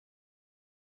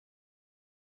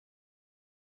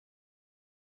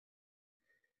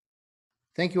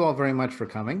Thank you all very much for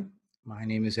coming. My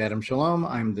name is Adam Chalom.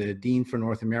 I'm the Dean for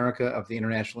North America of the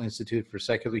International Institute for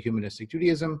Secular Humanistic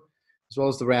Judaism, as well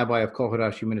as the Rabbi of Kol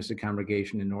Hadash Humanistic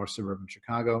Congregation in North Suburban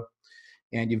Chicago.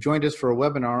 And you've joined us for a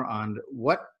webinar on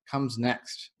what comes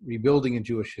next, rebuilding in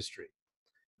Jewish history.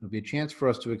 It'll be a chance for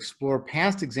us to explore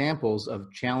past examples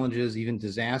of challenges, even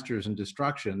disasters and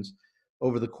destructions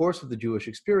over the course of the Jewish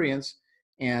experience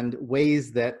and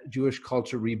ways that Jewish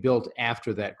culture rebuilt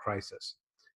after that crisis.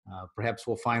 Perhaps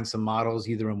we'll find some models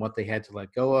either in what they had to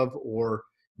let go of or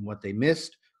in what they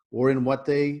missed or in what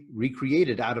they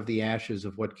recreated out of the ashes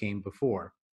of what came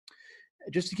before.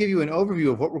 Just to give you an overview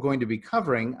of what we're going to be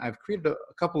covering, I've created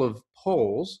a couple of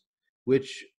polls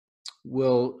which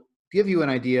will give you an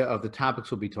idea of the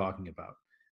topics we'll be talking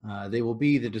about. They will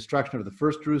be the destruction of the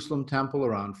first Jerusalem temple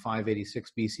around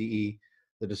 586 BCE,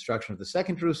 the destruction of the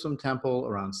second Jerusalem temple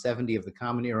around 70 of the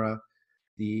Common Era,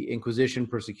 the Inquisition,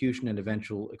 persecution, and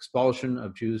eventual expulsion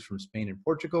of Jews from Spain and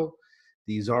Portugal,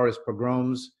 the Tsarist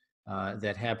pogroms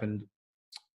that happened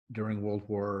during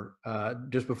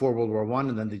just before World War I,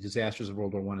 and then the disasters of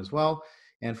World War I as well,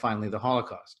 and finally the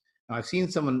Holocaust. Now, I've seen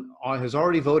someone has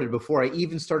already voted before I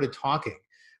even started talking,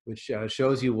 which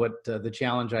shows you what the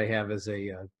challenge I have as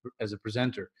a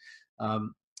presenter.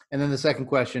 And then the second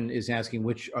question is asking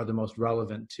which are the most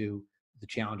relevant to the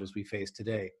challenges we face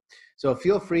today. So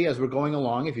feel free as we're going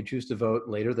along, if you choose to vote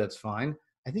later, that's fine.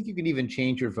 I think you can even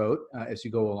change your vote as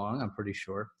you go along, I'm pretty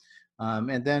sure.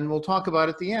 And then we'll talk about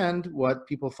at the end what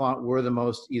people thought were the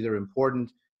most either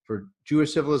important for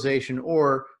Jewish civilization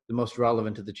or the most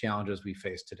relevant to the challenges we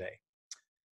face today.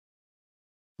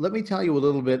 Let me tell you a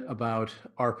little bit about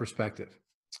our perspective.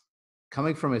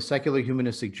 Coming from a secular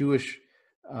humanistic Jewish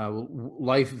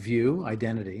life view,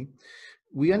 identity,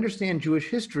 we understand Jewish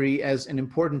history as an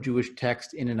important Jewish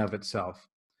text in and of itself.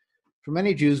 For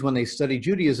many Jews, when they study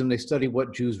Judaism, they study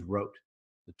what Jews wrote: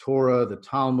 the Torah, the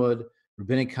Talmud,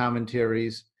 rabbinic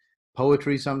commentaries,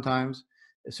 poetry sometimes,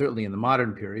 certainly in the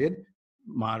modern period.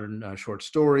 Modern short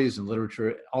stories and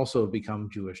literature also have become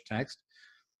Jewish text.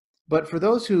 But for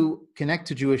those who connect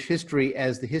to Jewish history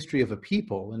as the history of a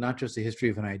people and not just the history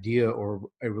of an idea or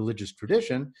a religious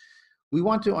tradition, we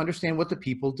want to understand what the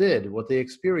people did, what they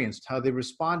experienced, how they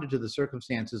responded to the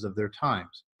circumstances of their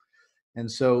times. And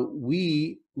so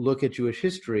we look at Jewish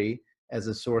history as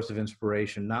a source of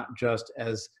inspiration, not just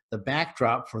as the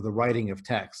backdrop for the writing of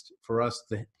text. For us,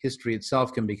 the history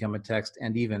itself can become a text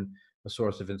and even a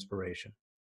source of inspiration.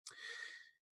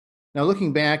 Now,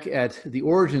 looking back at the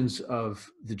origins of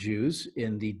the Jews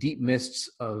in the deep mists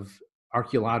of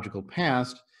archaeological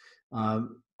past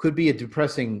could be a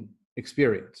depressing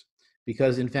experience.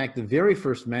 Because, in fact, the very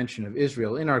first mention of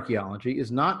Israel in archaeology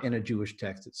is not in a Jewish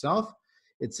text itself.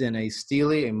 It's in a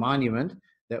stele, a monument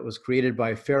that was created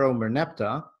by Pharaoh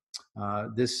Merneptah.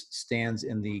 This stands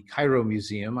in the Cairo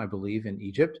Museum, I believe, in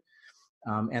Egypt.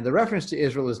 And the reference to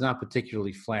Israel is not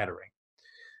particularly flattering.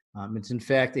 It's, in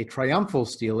fact, a triumphal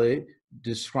stele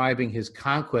describing his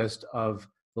conquest of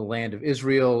the land of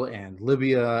Israel and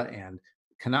Libya and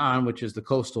Canaan, which is the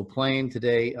coastal plain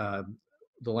today,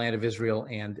 the land of Israel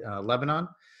and Lebanon.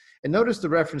 And notice the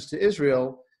reference to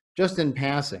Israel just in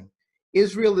passing.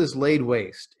 Israel is laid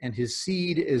waste and his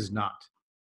seed is not.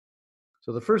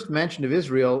 So the first mention of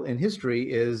Israel in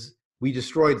history is we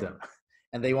destroyed them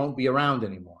and they won't be around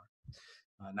anymore.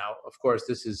 Now, of course,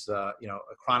 this is a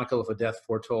chronicle of a death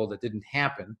foretold that didn't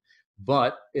happen,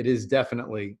 but it is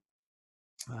definitely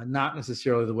not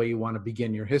necessarily the way you want to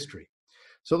begin your history.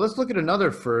 So let's look at another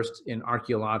first in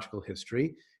archaeological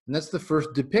history. And that's the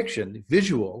first depiction,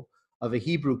 visual, of a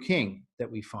Hebrew king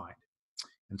that we find.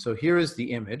 And so here is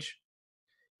the image.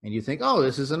 And you think, oh,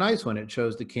 this is a nice one. It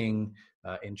shows the king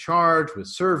in charge with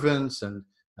servants and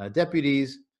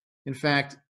deputies. In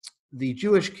fact, the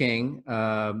Jewish king,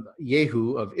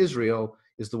 Yehu of Israel,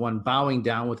 is the one bowing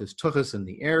down with his tuchus in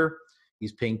the air.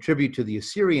 He's paying tribute to the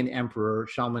Assyrian emperor,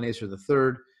 Shalmaneser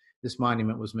III. This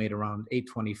monument was made around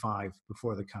 825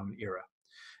 before the Common Era.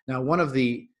 Now, one of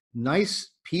the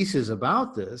nice pieces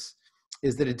about this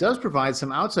is that it does provide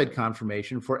some outside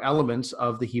confirmation for elements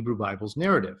of the Hebrew Bible's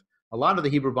narrative. A lot of the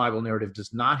Hebrew Bible narrative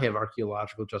does not have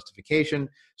archaeological justification.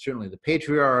 Certainly the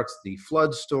patriarchs, the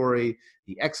flood story,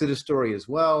 the Exodus story as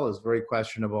well is very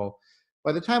questionable.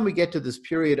 By the time we get to this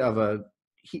period of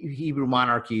Hebrew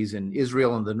monarchies in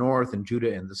Israel in the north and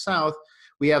Judah in the south,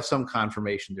 we have some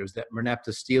confirmation. There's that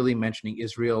Merneptah stele mentioning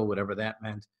Israel, whatever that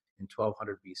meant, in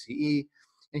 1200 BCE.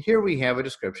 And here we have a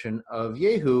description of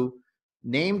Yehu,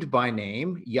 named by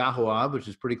name, Yahoab, which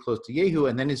is pretty close to Yehu,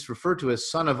 and then is referred to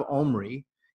as son of Omri.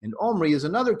 And Omri is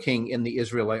another king in the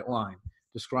Israelite line,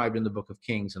 described in the book of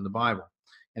Kings in the Bible.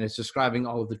 And it's describing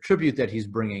all of the tribute that he's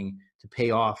bringing to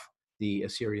pay off the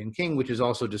Assyrian king, which is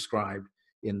also described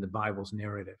in the Bible's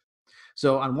narrative.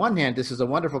 So on one hand, this is a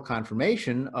wonderful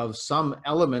confirmation of some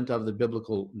element of the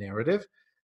biblical narrative.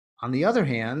 On the other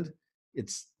hand,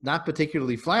 it's not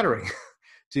particularly flattering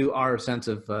to our sense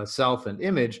of self and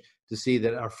image to see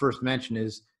that our first mention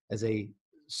is as a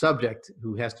subject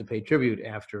who has to pay tribute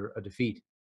after a defeat.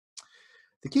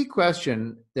 The key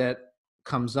question that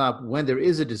comes up when there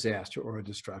is a disaster or a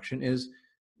destruction is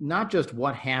not just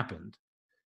what happened,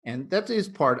 and that is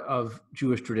part of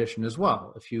Jewish tradition as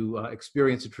well. If you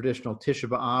experience a traditional Tisha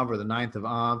B'Av or the 9th of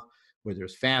Av, where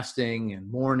there's fasting and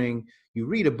mourning, you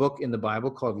read a book in the Bible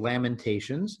called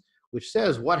Lamentations, which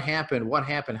says what happened,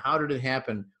 how did it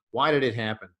happen, why did it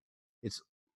happen. It's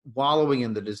wallowing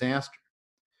in the disaster.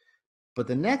 But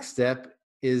the next step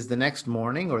is the next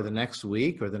morning or the next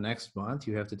week or the next month.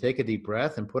 You have to take a deep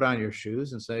breath and put on your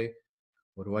shoes and say,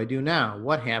 what do I do now?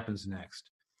 What happens next?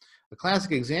 A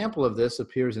classic example of this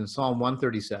appears in Psalm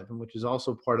 137, which is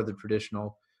also part of the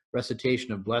traditional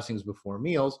recitation of blessings before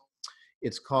meals.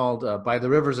 It's called By the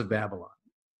Rivers of Babylon.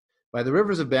 By the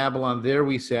rivers of Babylon, there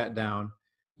we sat down.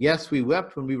 Yes, we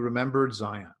wept when we remembered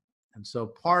Zion. And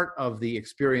so part of the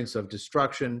experience of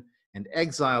destruction and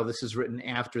exile, this is written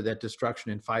after that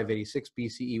destruction in 586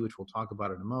 BCE, which we'll talk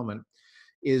about in a moment,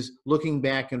 is looking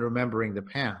back and remembering the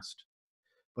past.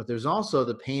 But there's also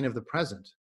the pain of the present.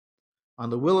 On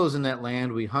the willows in that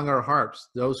land, we hung our harps.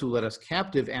 Those who led us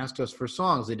captive asked us for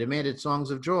songs. They demanded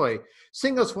songs of joy.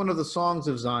 Sing us one of the songs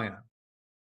of Zion.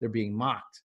 They're being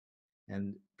mocked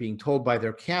and being told by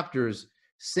their captors,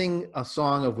 sing a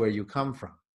song of where you come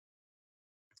from.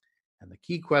 And the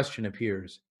key question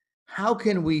appears, how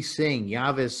can we sing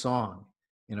Yahweh's song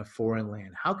in a foreign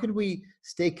land? How can we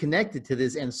stay connected to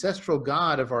this ancestral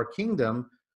God of our kingdom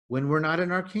when we're not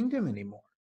in our kingdom anymore?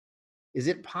 Is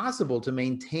it possible to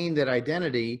maintain that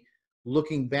identity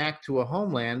looking back to a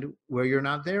homeland where you're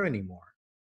not there anymore?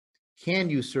 Can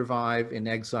you survive in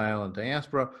exile and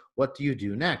diaspora? What do you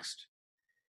do next?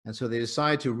 And so they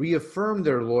decide to reaffirm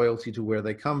their loyalty to where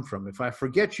they come from. If I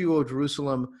forget you, O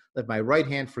Jerusalem, let my right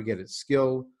hand forget its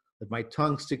skill. Let my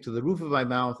tongue stick to the roof of my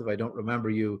mouth if I don't remember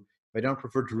you, if I don't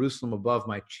prefer Jerusalem above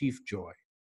my chief joy.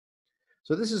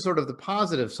 So this is sort of the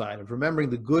positive side of remembering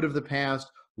the good of the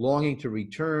past, longing to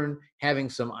return,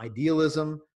 having some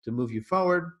idealism to move you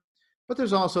forward. But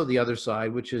there's also the other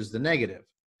side, which is the negative.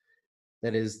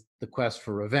 That is the quest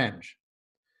for revenge.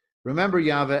 Remember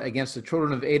Yahweh against the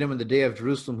children of Edom in the day of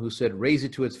Jerusalem, who said, raise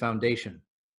it to its foundation.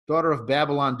 Daughter of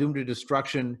Babylon, doomed to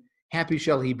destruction, happy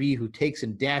shall he be who takes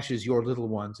and dashes your little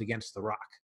ones against the rock.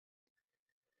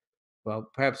 Well,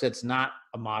 perhaps that's not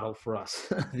a model for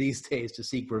us these days to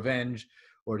seek revenge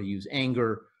or to use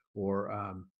anger,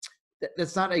 or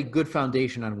that's not a good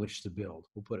foundation on which to build.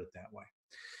 We'll put it that way.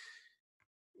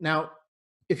 Now,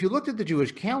 if you looked at the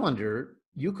Jewish calendar,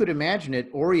 you could imagine it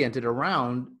oriented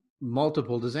around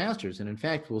multiple disasters. And in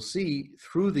fact, we'll see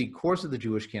through the course of the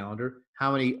Jewish calendar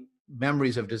how many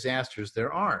memories of disasters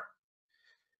there are.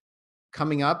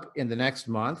 Coming up in the next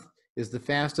month is the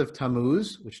fast of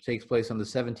Tammuz, which takes place on the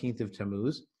 17th of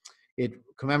Tammuz. It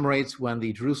commemorates when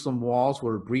the Jerusalem walls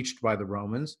were breached by the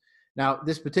Romans. Now,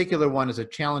 this particular one is a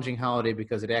challenging holiday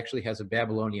because it actually has a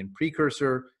Babylonian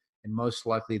precursor, and most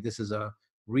likely this is a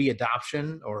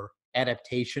readoption or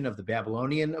adaptation of the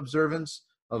Babylonian observance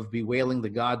of bewailing the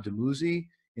god Dumuzi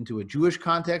into a Jewish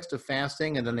context of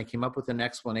fasting, and then they came up with an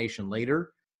explanation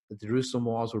later that the Jerusalem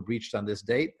walls were breached on this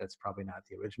date. That's probably not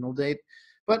the original date,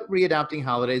 but readopting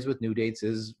holidays with new dates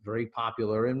is very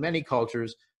popular in many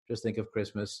cultures. Just think of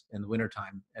Christmas in the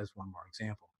wintertime as one more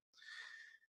example.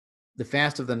 The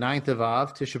fast of the 9th of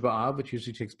Av, Tisha B'Av, which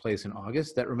usually takes place in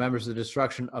August, that remembers the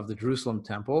destruction of the Jerusalem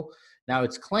temple. Now,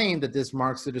 it's claimed that this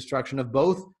marks the destruction of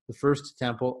both the first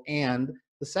temple and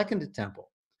the second temple,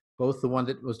 both the one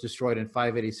that was destroyed in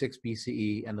 586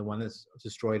 BCE and the one that's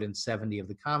destroyed in 70 of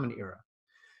the Common Era.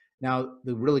 Now,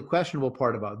 the really questionable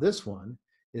part about this one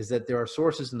is that there are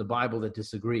sources in the Bible that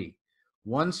disagree.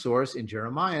 One source in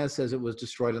Jeremiah says it was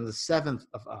destroyed on the 7th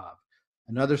of Av.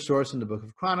 Another source in the book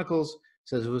of Chronicles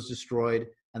says it was destroyed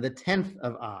on the 10th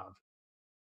of Av.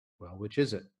 Well, which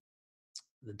is it?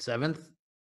 The 7th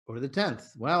or the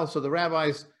 10th? Well, so the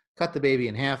rabbis cut the baby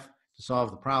in half to solve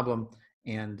the problem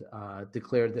and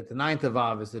declared that the 9th of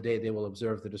Av is the day they will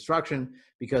observe the destruction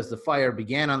because the fire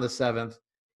began on the 7th,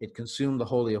 it consumed the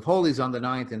Holy of Holies on the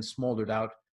 9th and smoldered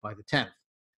out by the 10th.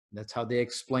 That's how they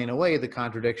explain away the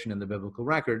contradiction in the biblical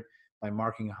record by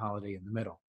marking a holiday in the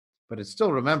middle. But it's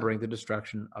still remembering the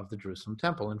destruction of the Jerusalem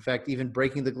temple. In fact, even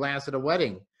breaking the glass at a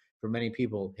wedding for many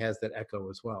people has that echo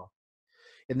as well.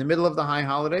 In the middle of the high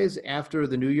holidays, after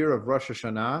the new year of Rosh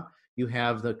Hashanah, you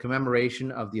have the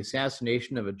commemoration of the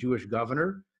assassination of a Jewish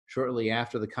governor shortly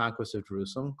after the conquest of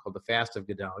Jerusalem, called the Fast of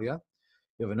Gedalia.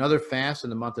 You have another fast in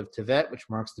the month of Tevet, which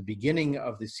marks the beginning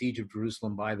of the siege of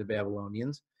Jerusalem by the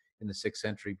Babylonians in the 6th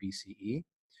century BCE.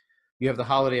 You have the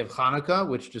holiday of Hanukkah,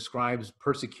 which describes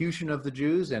persecution of the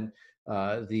Jews and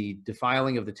the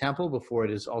defiling of the temple before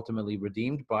it is ultimately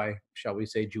redeemed by, shall we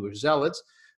say, Jewish zealots.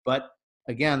 But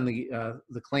again,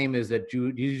 the claim is that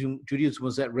Judaism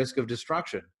was at risk of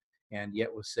destruction and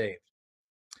yet was saved.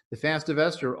 The Fast of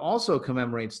Esther also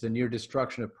commemorates the near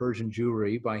destruction of Persian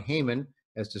Jewry by Haman,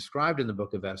 as described in the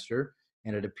book of Esther,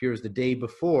 and it appears the day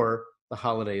before the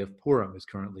holiday of Purim is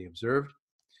currently observed.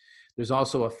 There's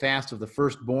also a fast of the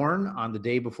firstborn on the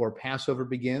day before Passover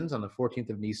begins, on the 14th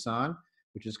of Nisan,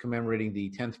 which is commemorating the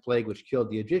 10th plague which killed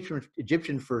the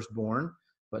Egyptian firstborn,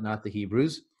 but not the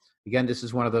Hebrews. Again, this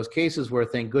is one of those cases where,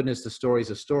 thank goodness, the story is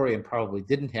a story and probably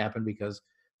didn't happen, because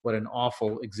what an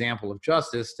awful example of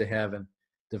justice to have a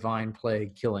divine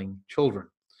plague killing children.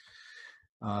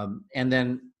 And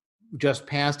then just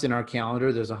past in our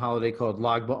calendar, there's a holiday called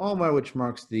Lag BaOmer, which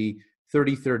marks the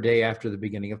 33rd day after the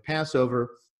beginning of Passover.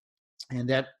 And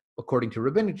that, according to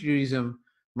Rabbinic Judaism,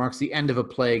 marks the end of a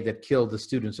plague that killed the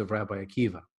students of Rabbi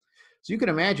Akiva. So you can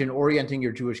imagine orienting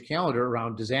your Jewish calendar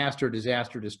around disaster,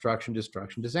 disaster, destruction,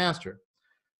 destruction, disaster.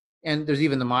 And there's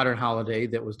even the modern holiday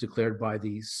that was declared by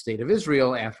the State of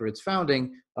Israel after its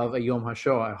founding of a Yom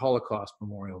HaShoah, a Holocaust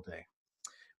Memorial Day.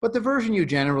 But the version you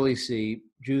generally see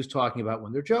Jews talking about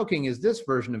when they're joking is this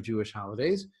version of Jewish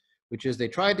holidays, which is they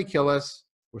tried to kill us,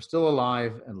 we're still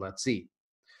alive, and let's eat.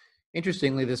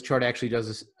 Interestingly, this chart actually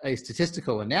does a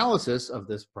statistical analysis of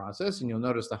this process, and you'll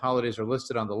notice the holidays are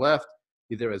listed on the left,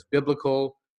 either as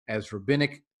biblical, as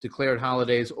rabbinic declared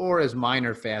holidays, or as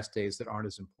minor fast days that aren't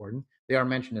as important. They are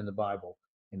mentioned in the Bible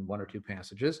in one or two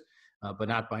passages, but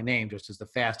not by name, just as the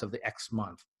fast of the X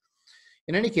month.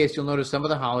 In any case, you'll notice some of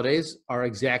the holidays are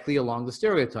exactly along the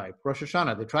stereotype. Rosh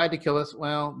Hashanah, they tried to kill us.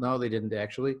 Well, no, they didn't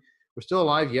actually. We're still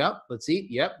alive. Yep. Let's eat.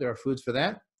 Yep. There are foods for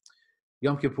that.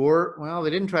 Yom Kippur, well,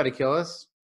 they didn't try to kill us,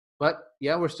 but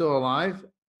yeah, we're still alive,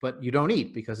 but you don't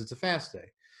eat because it's a fast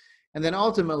day. And then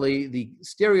ultimately, the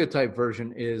stereotype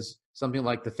version is something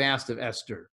like the Fast of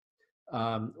Esther,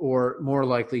 or more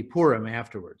likely Purim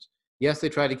afterwards. Yes, they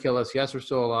tried to kill us. Yes, we're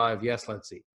still alive. Yes,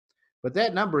 let's eat. But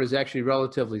that number is actually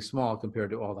relatively small compared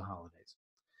to all the holidays.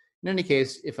 In any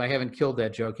case, if I haven't killed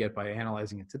that joke yet by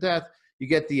analyzing it to death, you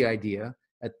get the idea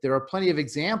that there are plenty of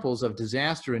examples of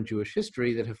disaster in Jewish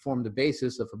history that have formed the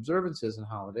basis of observances and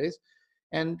holidays,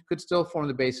 and could still form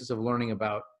the basis of learning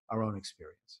about our own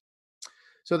experience.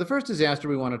 So the first disaster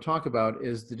we want to talk about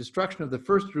is the destruction of the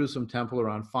first Jerusalem temple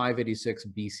around 586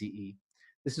 BCE.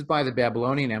 This is by the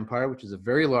Babylonian Empire, which is a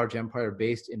very large empire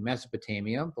based in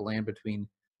Mesopotamia, the land between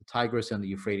the Tigris and the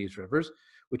Euphrates rivers,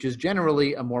 which is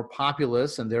generally a more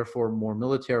populous and therefore more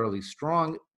militarily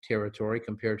strong territory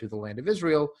compared to the land of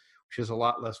Israel, which has a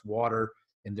lot less water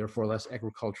and therefore less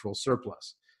agricultural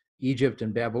surplus. Egypt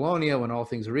and Babylonia, when all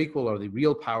things are equal, are the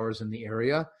real powers in the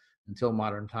area until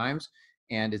modern times.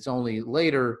 And it's only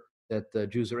later that the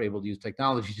Jews are able to use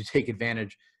technology to take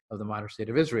advantage of the modern state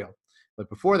of Israel. But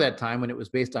before that time, when it was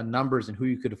based on numbers and who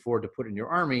you could afford to put in your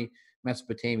army,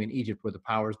 Mesopotamia and Egypt were the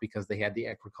powers because they had the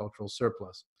agricultural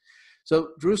surplus.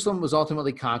 So Jerusalem was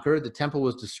ultimately conquered, the temple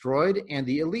was destroyed, and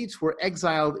the elites were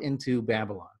exiled into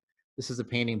Babylon. This is a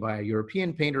painting by a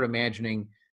European painter imagining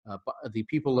the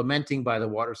people lamenting by the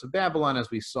waters of Babylon, as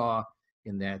we saw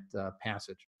in that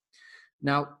passage.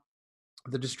 Now,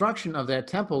 the destruction of that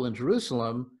temple in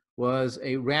Jerusalem was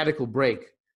a radical break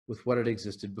with what had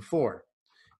existed before.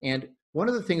 And one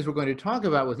of the things we're going to talk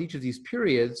about with each of these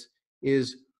periods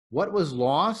is what was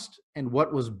lost and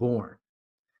what was born.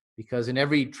 Because in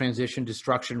every transition,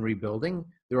 destruction, rebuilding,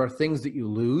 there are things that you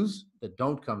lose that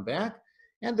don't come back,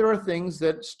 and there are things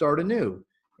that start anew,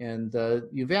 and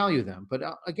you value them. But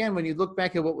again, when you look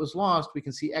back at what was lost, we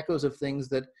can see echoes of things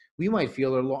that we might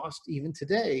feel are lost even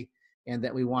today, and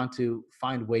that we want to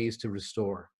find ways to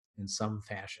restore in some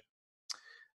fashion.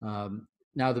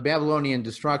 Now, the Babylonian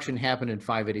destruction happened in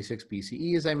 586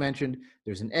 BCE, as I mentioned.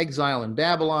 There's an exile in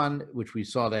Babylon, which we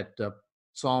saw that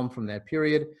psalm from that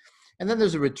period. And then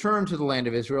there's a return to the land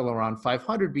of Israel around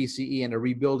 500 BCE and a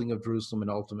rebuilding of Jerusalem,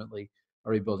 and ultimately a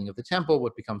rebuilding of the temple,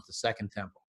 what becomes the Second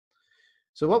Temple.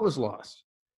 So what was lost?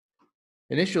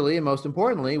 Initially, and most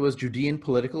importantly, was Judean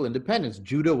political independence.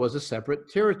 Judah was a separate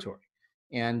territory.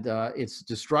 And its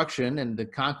destruction and the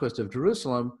conquest of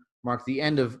Jerusalem marked the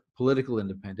end of political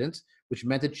independence, which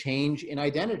meant a change in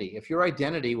identity. If your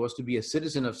identity was to be a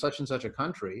citizen of such and such a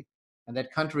country, and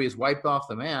that country is wiped off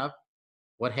the map,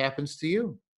 what happens to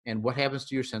you? And what happens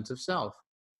to your sense of self?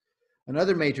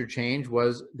 Another major change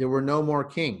was there were no more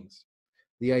kings.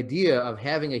 The idea of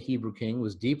having a Hebrew king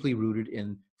was deeply rooted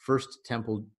in First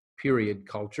Temple period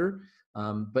culture,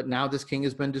 but now this king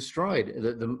has been destroyed.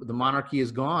 The monarchy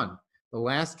is gone. The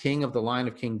last king of the line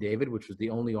of King David, which was the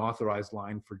only authorized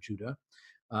line for Judah,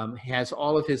 has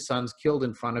all of his sons killed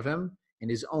in front of him and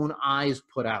his own eyes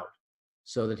put out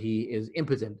so that he is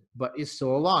impotent, but is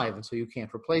still alive, and so you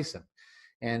can't replace him.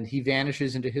 And he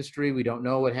vanishes into history. We don't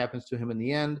know what happens to him in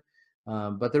the end,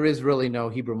 but there is really no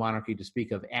Hebrew monarchy to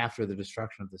speak of after the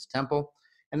destruction of this temple.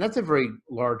 And that's a very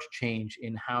large change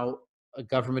in how a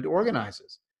government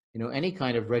organizes. Any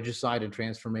kind of regicide and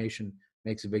transformation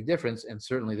makes a big difference, and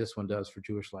certainly this one does for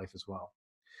Jewish life as well.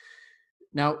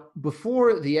 Now,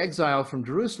 before the exile from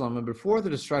Jerusalem and before the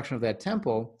destruction of that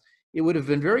temple, it would have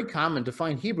been very common to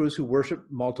find Hebrews who worship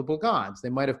multiple gods. They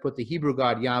might have put the Hebrew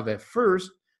god Yahweh first,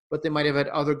 but they might have had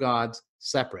other gods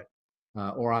separate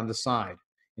or on the side.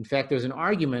 In fact, there's an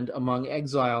argument among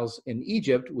exiles in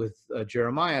Egypt with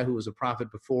Jeremiah, who was a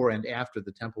prophet before and after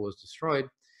the temple was destroyed,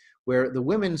 where the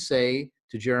women say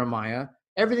to Jeremiah,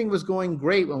 everything was going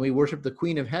great when we worshiped the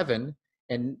Queen of Heaven,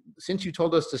 and since you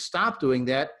told us to stop doing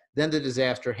that, then the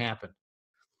disaster happened.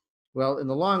 Well, in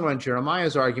the long run,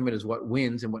 Jeremiah's argument is what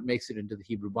wins, and what makes it into the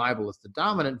Hebrew Bible is the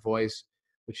dominant voice,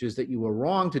 which is that you were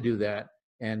wrong to do that,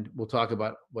 and we'll talk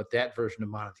about what that version of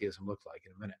monotheism looked like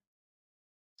in a minute.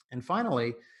 And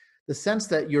finally, the sense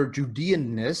that your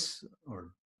Judeanness,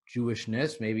 or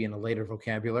Jewishness, maybe in a later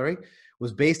vocabulary,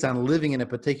 was based on living in a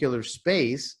particular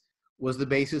space was the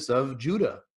basis of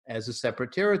Judah as a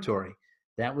separate territory.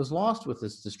 That was lost with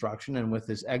this destruction and with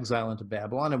this exile into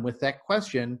Babylon, and with that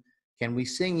question, can we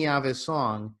sing Yahweh's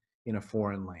song in a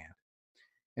foreign land?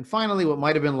 And finally, what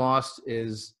might have been lost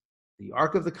is the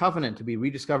Ark of the Covenant, to be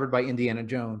rediscovered by Indiana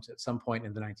Jones at some point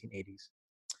in the 1980s.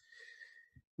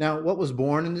 Now, what was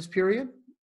born in this period?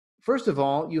 First of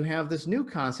all, you have this new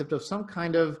concept of some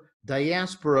kind of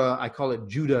diaspora. I call it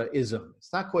Judaism.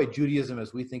 It's not quite Judaism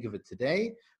as we think of it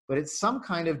today, but it's some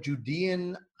kind of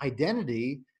Judean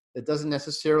identity that doesn't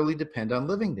necessarily depend on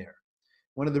living there.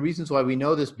 One of the reasons why we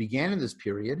know this began in this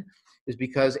period is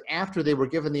because after they were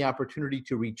given the opportunity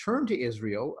to return to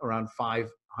Israel around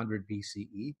 500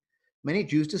 BCE, many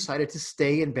Jews decided to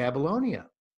stay in Babylonia.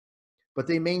 But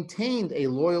they maintained a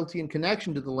loyalty and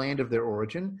connection to the land of their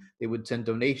origin. They would send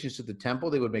donations to the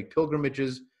temple. They would make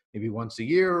pilgrimages maybe once a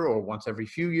year or once every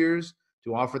few years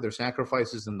to offer their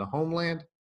sacrifices in the homeland.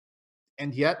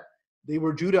 And yet they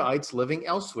were Judahites living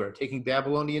elsewhere, taking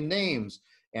Babylonian names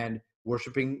and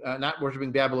worshiping, not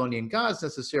worshiping Babylonian gods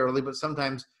necessarily, but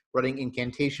sometimes running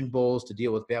incantation bowls to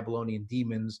deal with Babylonian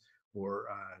demons or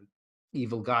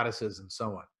evil goddesses and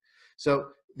so on. So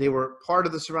they were part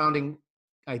of the surrounding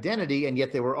identity, and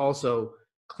yet they were also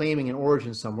claiming an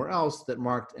origin somewhere else that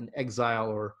marked an exile,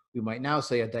 or we might now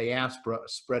say a diaspora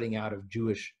spreading out of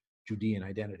Jewish Judean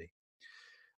identity.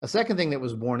 A second thing that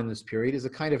was born in this period is a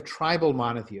kind of tribal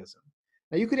monotheism.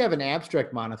 Now, you could have an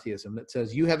abstract monotheism that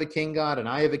says you have a king god and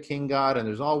I have a king god and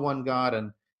there's all one God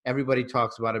and everybody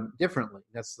talks about it differently.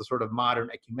 That's the sort of modern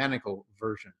ecumenical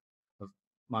version of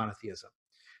monotheism.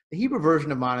 The Hebrew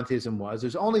version of monotheism was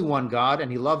there's only one God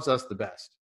and he loves us the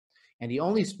best. And he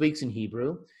only speaks in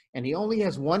Hebrew, and he only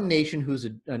has one nation who's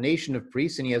a nation of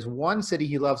priests, and he has one city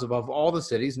he loves above all the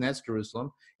cities, and that's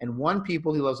Jerusalem, and one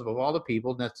people he loves above all the people,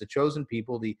 and that's the chosen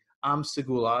people, the Am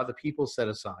Segula, the people set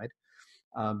aside.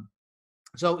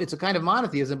 So it's a kind of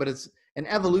monotheism, but it's an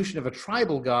evolution of a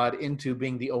tribal god into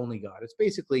being the only God. It's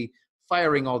basically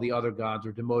firing all the other gods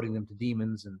or demoting them to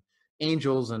demons and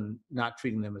angels and not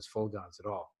treating them as full gods at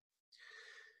all.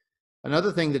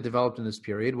 Another thing that developed in this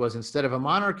period was instead of a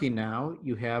monarchy now,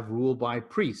 you have rule by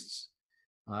priests.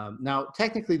 Now,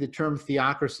 technically, the term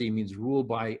theocracy means rule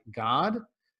by God.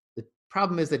 The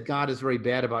problem is that God is very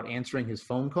bad about answering his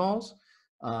phone calls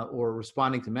or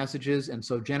responding to messages. And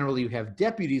so generally you have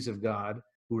deputies of God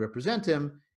who represent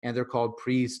him, and they're called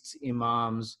priests,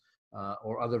 imams,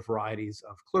 or other varieties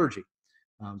of clergy.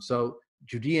 So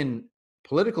Judean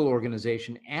political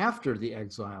organization after the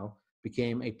exile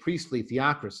became a priestly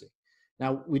theocracy.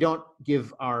 Now, we don't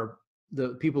give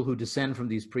the people who descend from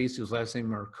these priests, whose last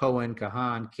name are Cohen,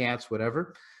 Kahan, Katz,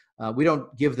 whatever, we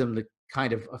don't give them the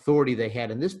kind of authority they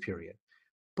had in this period.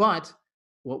 But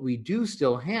what we do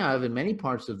still have in many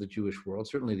parts of the Jewish world,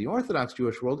 certainly the Orthodox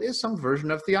Jewish world, is some version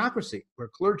of theocracy, where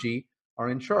clergy are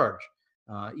in charge,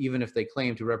 even if they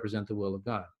claim to represent the will of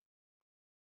God.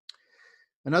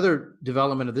 Another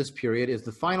development of this period is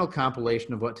the final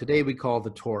compilation of what today we call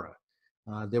the Torah.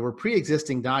 There were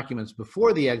pre-existing documents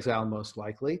before the exile, most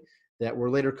likely, that were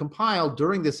later compiled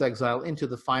during this exile into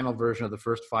the final version of the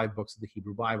first 5 books of the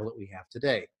Hebrew Bible that we have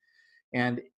today.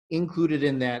 And Included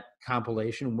in that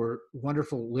compilation were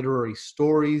wonderful literary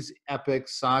stories,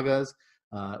 epics, sagas,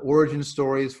 origin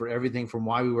stories for everything from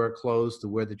why we wear clothes to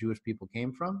where the Jewish people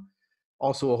came from.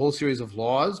 Also a whole series of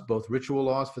laws, both ritual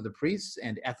laws for the priests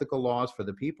and ethical laws for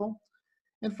the people.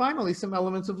 And finally, some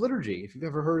elements of liturgy. If you've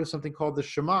ever heard of something called the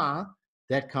Shema,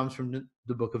 that comes from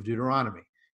the book of Deuteronomy.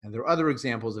 And there are other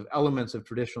examples of elements of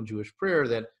traditional Jewish prayer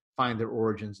that find their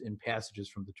origins in passages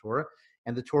from the Torah.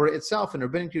 And the Torah itself in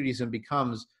Rabbinic Judaism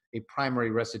becomes a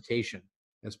primary recitation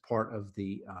as part of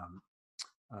the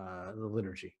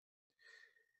liturgy.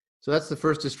 So that's the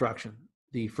first destruction,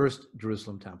 the first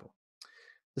Jerusalem temple.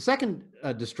 The second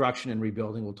destruction and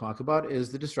rebuilding we'll talk about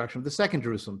is the destruction of the second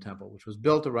Jerusalem temple, which was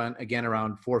built around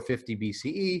 450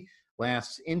 BCE,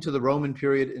 lasts into the Roman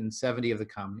period in 70 of the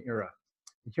Common Era.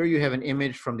 And here you have an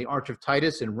image from the Arch of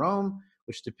Titus in Rome,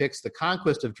 which depicts the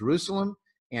conquest of Jerusalem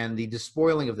and the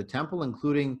despoiling of the temple,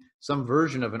 including some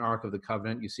version of an Ark of the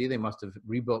Covenant. You see, they must have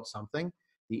rebuilt something.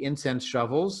 The incense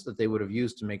shovels that they would have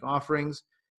used to make offerings,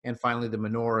 and finally the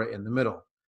menorah in the middle,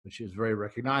 which is very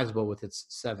recognizable with its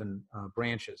 7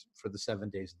 branches for the 7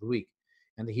 days of the week.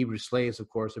 And the Hebrew slaves, of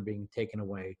course, are being taken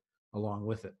away along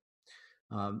with it.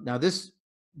 Now, this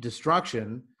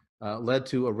destruction led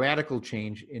to a radical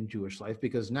change in Jewish life,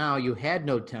 because now you had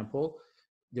no temple.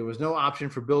 There was no option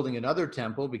for building another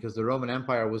temple because the Roman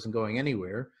Empire wasn't going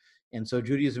anywhere. And so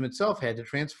Judaism itself had to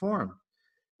transform.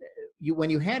 When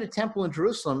you had a temple in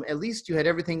Jerusalem, at least you had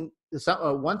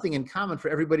one thing in common for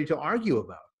everybody to argue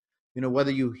about. You know,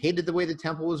 whether you hated the way the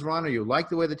temple was run, or you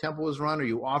liked the way the temple was run, or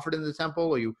you offered in the temple,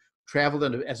 or you traveled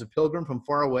as a pilgrim from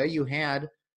far away, you had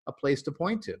a place to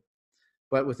point to.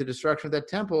 But with the destruction of that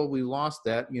temple, we lost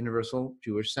that universal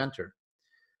Jewish center.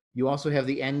 You also have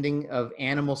the ending of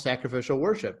animal sacrificial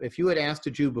worship. If you had asked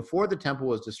a Jew before the temple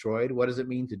was destroyed, what does it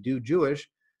mean to do Jewish?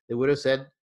 They would have said,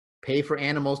 pay for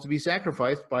animals to be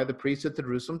sacrificed by the priests at the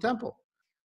Jerusalem temple.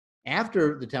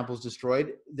 After the temple is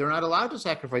destroyed, they're not allowed to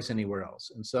sacrifice anywhere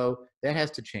else. And so that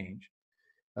has to change.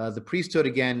 The priesthood,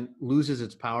 again, loses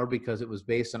its power because it was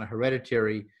based on a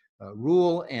hereditary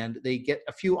rule, and they get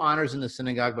a few honors in the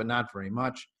synagogue, but not very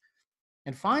much.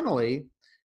 And finally,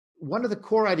 one of the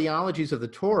core ideologies of the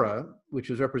Torah, which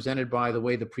was represented by the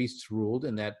way the priests ruled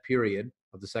in that period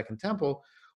of the Second Temple,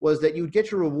 was that you'd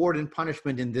get your reward and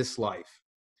punishment in this life.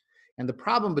 And the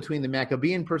problem between the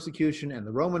Maccabean persecution and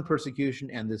the Roman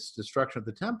persecution and this destruction of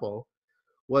the temple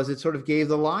was it sort of gave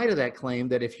the lie to that claim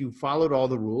that if you followed all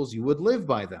the rules, you would live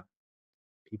by them.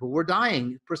 People were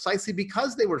dying precisely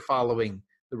because they were following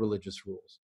the religious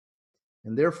rules.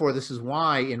 And therefore, this is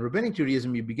why in Rabbinic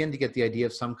Judaism, you begin to get the idea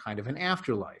of some kind of an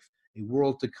afterlife, a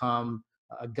world to come,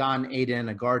 a Gan Eden,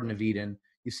 a Garden of Eden.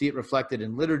 You see it reflected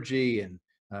in liturgy and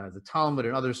the Talmud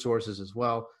and other sources as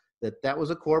well, that was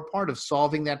a core part of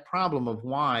solving that problem of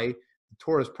why the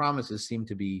Torah's promises seem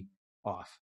to be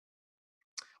off.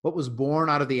 What was born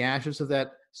out of the ashes of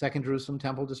that Second Jerusalem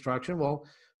temple destruction? Well,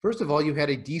 first of all, you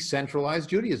had a decentralized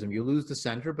Judaism. You lose the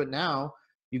center, but now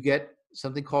you get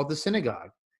something called the synagogue.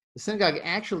 The synagogue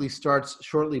actually starts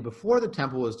shortly before the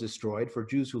temple was destroyed for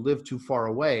Jews who live too far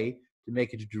away to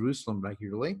make it to Jerusalem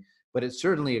regularly, but it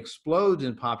certainly explodes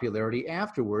in popularity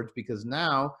afterwards because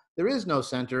now there is no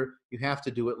center, you have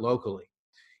to do it locally.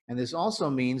 And this also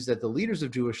means that the leaders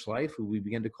of Jewish life, who we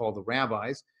begin to call the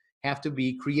rabbis, have to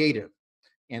be creative.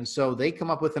 And so they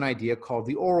come up with an idea called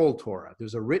the oral Torah.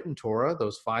 There's a written Torah,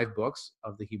 those 5 books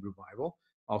of the Hebrew Bible,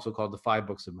 also called the 5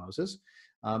 books of Moses.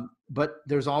 But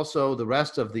there's also the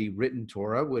rest of the written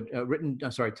Torah,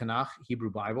 Tanakh,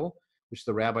 Hebrew Bible, which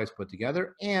the rabbis put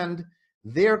together, and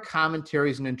their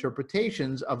commentaries and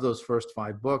interpretations of those first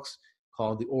 5 books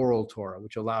called the oral Torah,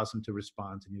 which allows them to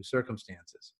respond to new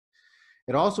circumstances.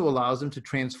 It also allows them to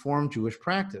transform Jewish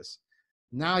practice.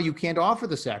 Now you can't offer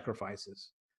the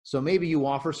sacrifices. So maybe you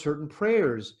offer certain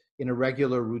prayers in a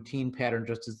regular routine pattern,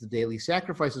 just as the daily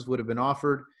sacrifices would have been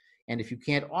offered. And if you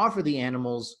can't offer the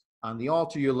animals on the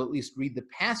altar, you'll at least read the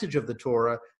passage of the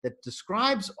Torah that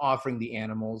describes offering the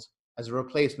animals as a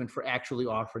replacement for actually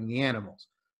offering the animals.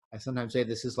 I sometimes say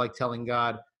this is like telling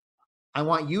God, I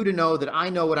want you to know that I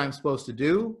know what I'm supposed to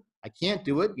do. I can't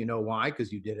do it. You know why?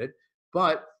 Because you did it.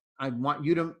 But I want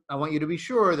you to be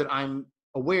sure that I'm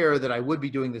aware that I would be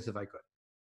doing this if I could.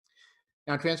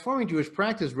 Now, transforming Jewish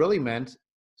practice really meant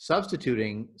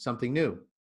substituting something new.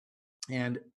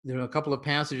 And there are a couple of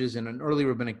passages in an early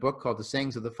rabbinic book called the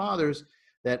Sayings of the Fathers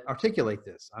that articulate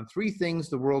this. On 3 things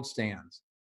the world stands.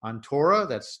 On Torah,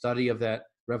 that's study of that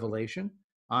revelation.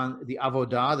 On the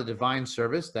avodah, the divine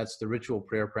service, that's the ritual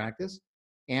prayer practice.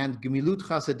 And gemilut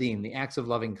chasadim, the acts of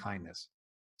loving kindness.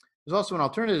 There's also an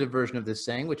alternative version of this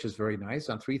saying, which is very nice.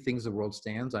 On 3 things the world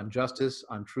stands, on justice,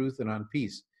 on truth, and on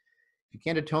peace. If you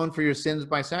can't atone for your sins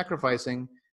by sacrificing,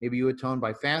 maybe you atone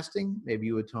by fasting, maybe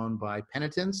you atone by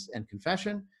penitence and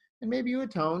confession, and maybe you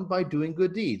atone by doing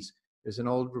good deeds. There's an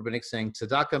old rabbinic saying,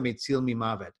 tzedakah metzil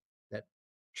mimavet, that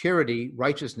charity,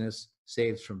 righteousness,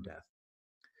 saves from death.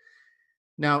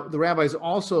 Now, the rabbis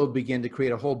also begin to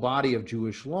create a whole body of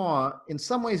Jewish law, in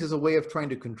some ways as a way of trying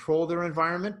to control their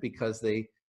environment, because they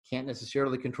can't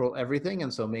necessarily control everything,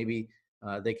 and so maybe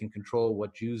they can control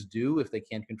what Jews do if they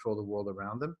can't control the world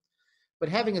around them. But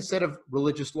having a set of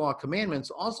religious law commandments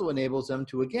also enables them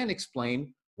to, again,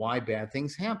 explain why bad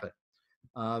things happen.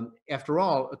 After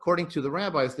all, according to the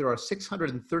rabbis, there are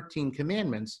 613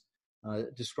 commandments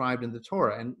described in the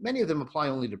Torah, and many of them apply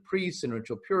only to priests and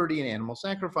ritual purity and animal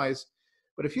sacrifice.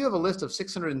 But if you have a list of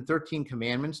 613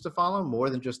 commandments to follow, more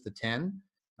than just the 10,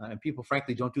 and people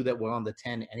frankly don't do that well on the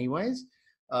 10 anyways,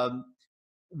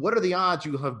 what are the odds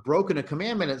you have broken a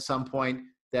commandment at some point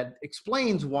that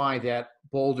explains why that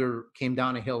boulder came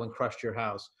down a hill and crushed your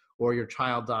house, or your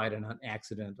child died in an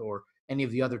accident, or any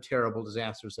of the other terrible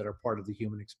disasters that are part of the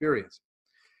human experience?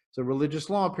 So religious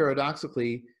law,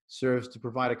 paradoxically, serves to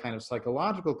provide a kind of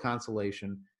psychological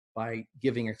consolation by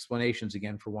giving explanations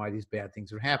again for why these bad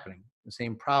things are happening. The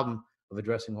same problem of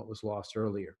addressing what was lost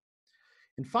earlier.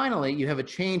 And finally, you have a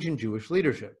change in Jewish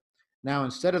leadership. Now,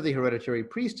 instead of the hereditary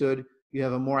priesthood, you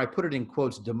have a more, I put it in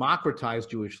quotes,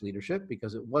 democratized Jewish leadership,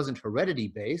 because it wasn't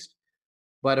heredity-based,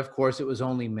 but of course it was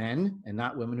only men and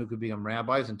not women who could become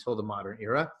rabbis until the modern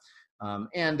era.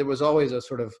 And there was always a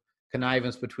sort of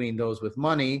connivance between those with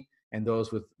money and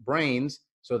those with brains,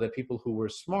 so that people who were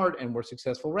smart and were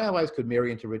successful rabbis could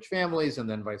marry into rich families, and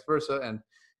then vice versa.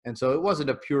 And so it wasn't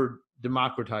a pure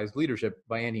democratized leadership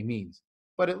by any means,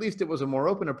 but at least it was a more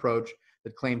open approach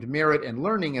that claimed merit and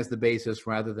learning as the basis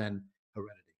rather than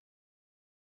heredity.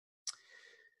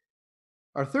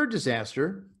 Our third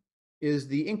disaster is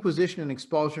the Inquisition and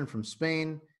expulsion from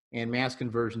Spain and mass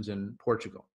conversions in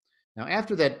Portugal. Now,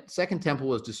 after that Second Temple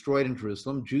was destroyed in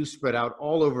Jerusalem, Jews spread out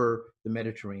all over the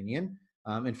Mediterranean.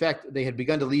 In fact, they had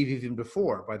begun to leave even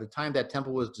before. By the time that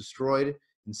temple was destroyed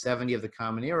in 70 of the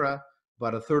Common Era,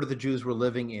 about a third of the Jews were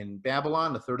living in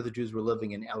Babylon, a third of the Jews were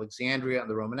living in Alexandria and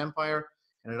the Roman Empire,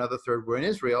 and another third were in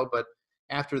Israel. But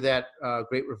after that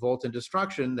great revolt and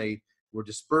destruction, they were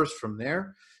dispersed from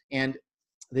there, and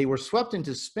they were swept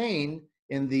into Spain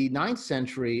in the 9th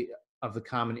century of the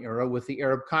Common Era with the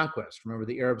Arab conquest. Remember,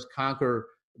 the Arabs conquer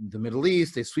the Middle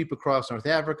East, they sweep across North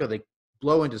Africa, they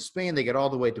blow into Spain, they get all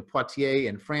the way to Poitiers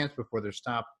in France before they're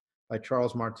stopped by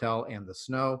Charles Martel and the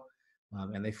snow,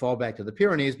 and they fall back to the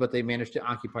Pyrenees, but they manage to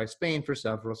occupy Spain for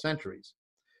several centuries.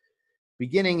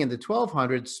 Beginning in the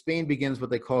 1200s, Spain begins what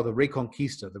they call the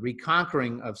Reconquista, the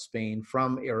reconquering of Spain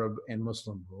from Arab and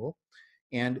Muslim rule.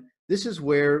 And this is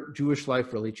where Jewish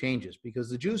life really changes, because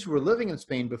the Jews who were living in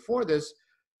Spain before this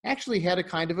actually had a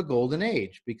kind of a golden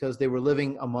age, because they were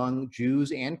living among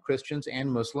Jews and Christians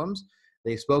and Muslims.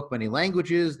 They spoke many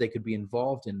languages. They could be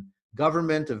involved in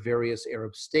government of various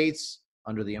Arab states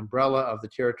under the umbrella of the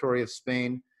territory of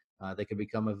Spain. They could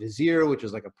become a vizier, which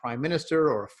is like a prime minister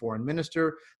or a foreign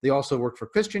minister. They also worked for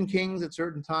Christian kings at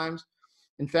certain times.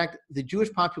 In fact, the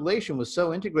Jewish population was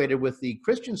so integrated with the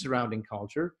Christian surrounding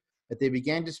culture that they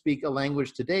began to speak a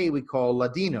language today we call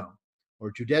Ladino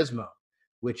or Judaismo,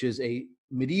 which is a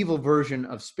medieval version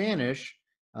of Spanish,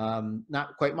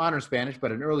 not quite modern Spanish,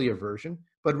 but an earlier version,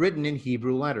 but written in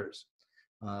Hebrew letters,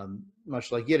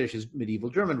 much like Yiddish is medieval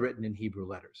German written in Hebrew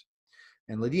letters.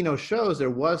 And Ladino shows there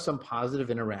was some positive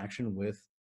interaction with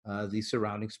the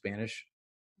surrounding Spanish,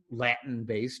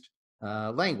 Latin-based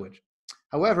language.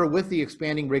 However, with the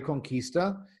expanding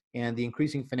Reconquista and the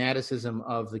increasing fanaticism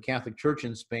of the Catholic Church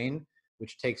in Spain,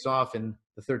 which takes off in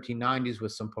the 1390s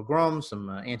with some pogroms, some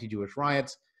anti-Jewish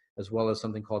riots, as well as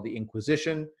something called the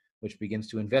Inquisition, which begins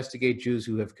to investigate Jews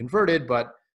who have converted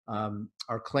but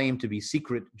are claimed to be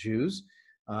secret Jews.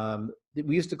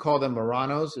 We used to call them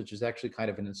Marranos, which is actually kind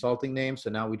of an insulting name, so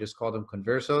now we just call them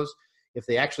conversos. If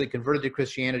they actually converted to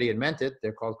Christianity and meant it,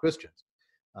 they're called Christians.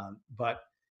 But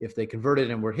if they converted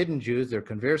and were hidden Jews, they're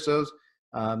conversos.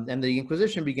 And the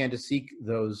Inquisition began to seek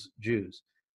those Jews.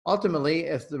 Ultimately,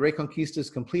 as the Reconquista is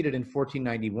completed in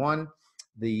 1491,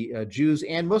 the Jews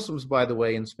and Muslims, by the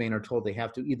way, in Spain are told they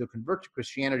have to either convert to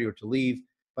Christianity or to leave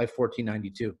by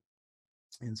 1492.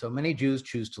 And so many Jews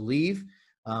choose to leave.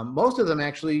 Most of them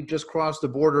actually just cross the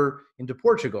border into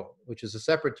Portugal, which is a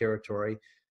separate territory.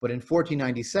 But in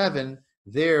 1497,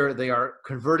 there they are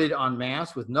converted en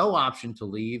masse with no option to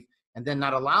leave, and then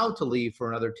not allowed to leave for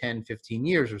another 10, 15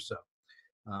 years or so.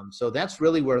 So that's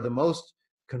really where the most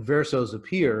conversos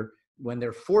appear, when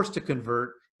they're forced to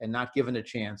convert and not given a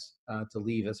chance to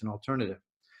leave as an alternative.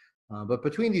 But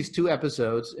between these two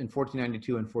episodes in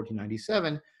 1492 and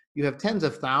 1497, you have tens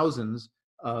of thousands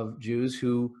of Jews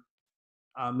who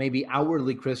may be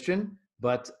outwardly Christian,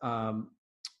 but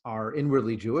are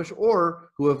inwardly Jewish, or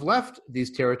who have left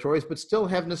these territories but still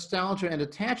have nostalgia and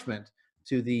attachment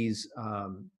to these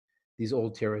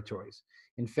old territories.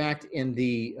 In fact, in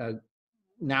the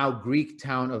now Greek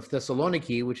town of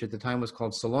Thessaloniki, which at the time was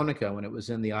called Salonika when it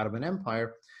was in the Ottoman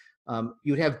Empire,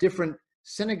 you'd have different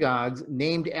synagogues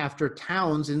named after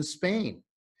towns in Spain.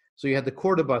 So you had the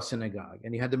Cordoba synagogue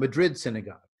and you had the Madrid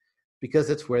synagogue because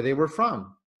that's where they were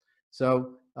from.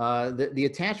 So the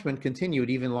attachment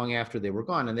continued even long after they were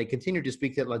gone, and they continued to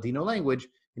speak that Ladino language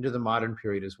into the modern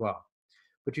period as well.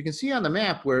 But you can see on the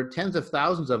map where tens of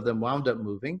thousands of them wound up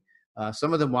moving.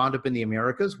 Some of them wound up in the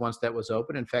Americas once that was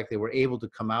open. In fact, they were able to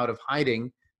come out of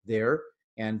hiding there.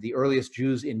 And the earliest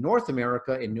Jews in North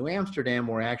America, in New Amsterdam,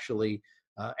 were actually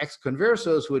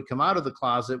ex-conversos who had come out of the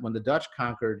closet when the Dutch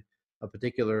conquered a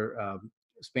particular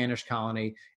Spanish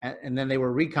colony. And then they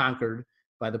were reconquered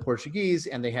by the Portuguese,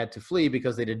 and they had to flee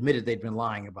because they'd admitted they'd been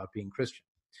lying about being Christian.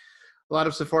 A lot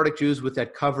of Sephardic Jews with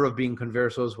that cover of being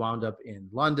conversos wound up in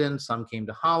London. Some came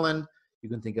to Holland. You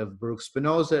can think of Baruch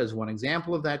Spinoza as one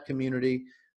example of that community.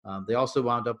 They also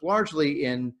wound up largely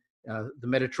in the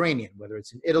Mediterranean, whether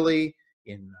it's in Italy,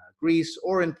 in Greece,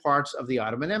 or in parts of the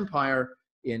Ottoman Empire,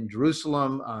 in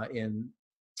Jerusalem, in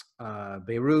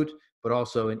Beirut, but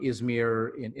also in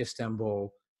Izmir, in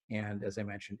Istanbul, and as I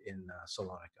mentioned, in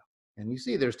Salonika. And you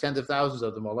see there's tens of thousands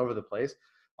of them all over the place.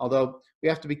 Although we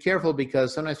have to be careful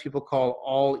because sometimes people call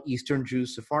all Eastern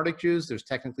Jews Sephardic Jews. There's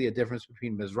technically a difference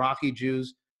between Mizrahi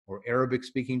Jews or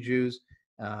Arabic-speaking Jews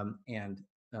and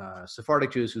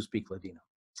Sephardic Jews who speak Ladino.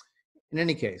 In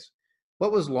any case,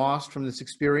 what was lost from this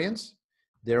experience?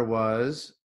 There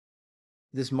was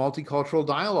this multicultural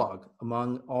dialogue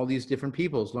among all these different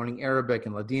peoples, learning Arabic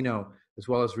and Ladino, as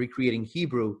well as recreating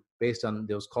Hebrew based on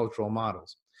those cultural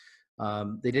models.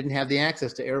 They didn't have the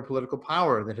access to Arab political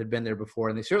power that had been there before,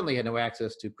 and they certainly had no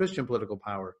access to Christian political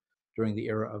power during the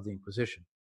era of the Inquisition.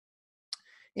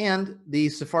 And the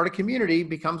Sephardic community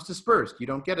becomes dispersed. You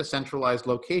don't get a centralized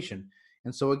location.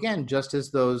 And so again, just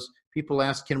as those people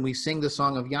asked, can we sing the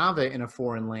song of Yahweh in a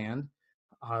foreign land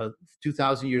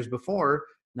 2,000 years before,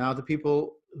 now the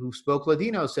people who spoke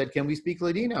Ladino said, can we speak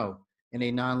Ladino in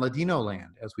a non-Ladino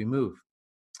land as we move?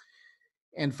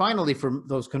 And finally, for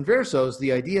those conversos,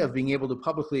 the idea of being able to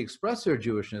publicly express their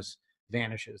Jewishness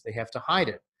vanishes. They have to hide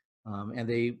it. And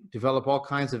they develop all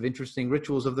kinds of interesting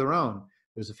rituals of their own.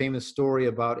 There's a famous story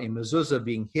about a mezuzah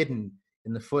being hidden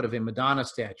in the foot of a Madonna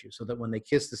statue, so that when they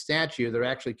kiss the statue, they're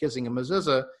actually kissing a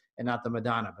mezuzah and not the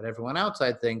Madonna. But everyone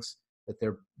outside thinks that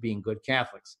they're being good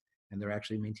Catholics, and they're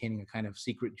actually maintaining a kind of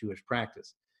secret Jewish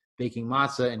practice. Baking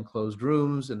matzah in closed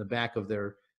rooms in the back of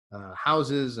their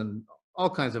houses, and all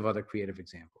kinds of other creative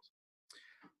examples.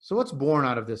 So what's born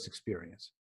out of this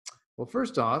experience? Well,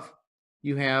 first off,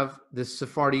 you have this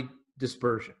Sephardi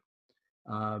dispersion,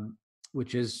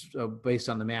 which is based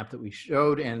on the map that we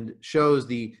showed and shows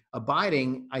the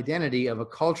abiding identity of a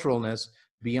culturalness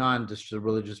beyond just a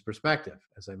religious perspective,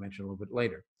 as I mentioned a little bit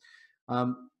later.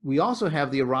 We also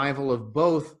have the arrival of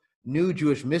both new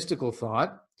Jewish mystical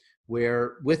thought,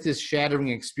 where with this shattering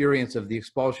experience of the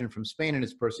expulsion from Spain and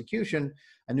its persecution,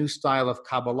 a new style of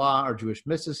Kabbalah or Jewish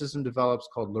mysticism develops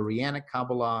called Lurianic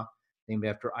Kabbalah, named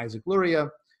after Isaac Luria,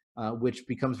 which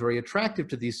becomes very attractive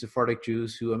to these Sephardic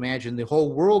Jews who imagine the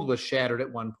whole world was shattered at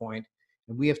one point,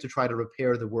 and we have to try to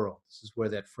repair the world. This is where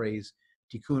that phrase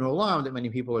tikkun olam that many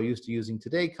people are used to using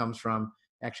today comes from,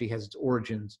 actually has its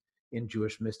origins in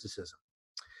Jewish mysticism.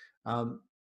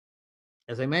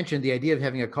 As I mentioned, the idea of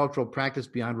having a cultural practice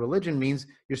beyond religion means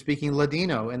you're speaking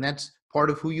Ladino, and that's part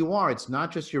of who you are. It's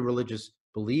not just your religious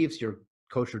beliefs, your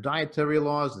kosher dietary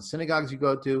laws, the synagogues you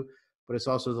go to, but it's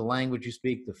also the language you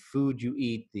speak, the food you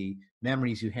eat, the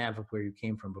memories you have of where you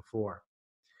came from before.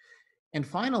 And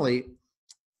finally,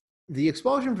 the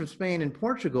expulsion from Spain and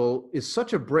Portugal is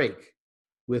such a break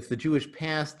with the Jewish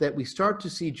past that we start to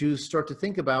see Jews start to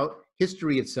think about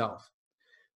history itself.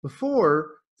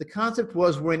 Before, the concept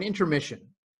was we're in intermission.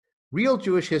 Real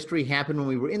Jewish history happened when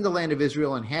we were in the land of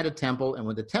Israel and had a temple, and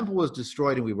when the temple was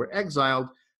destroyed and we were exiled,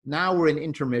 now we're in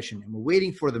intermission, and we're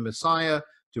waiting for the Messiah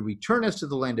to return us to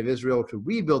the land of Israel, to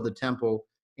rebuild the temple,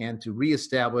 and to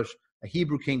reestablish a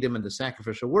Hebrew kingdom and the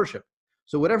sacrificial worship.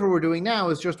 So whatever we're doing now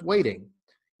is just waiting.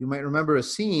 You might remember a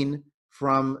scene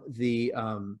from a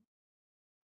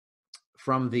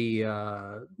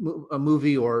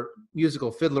movie or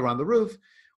musical Fiddler on the Roof,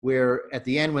 where at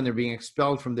the end, when they're being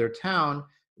expelled from their town,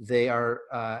 they are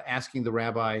asking the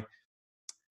rabbi,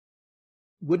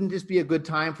 wouldn't this be a good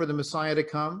time for the Messiah to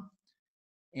come?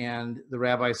 And the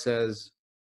rabbi says,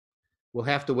 we'll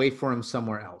have to wait for him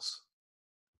somewhere else.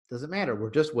 Doesn't matter, we're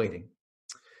just waiting.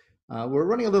 We're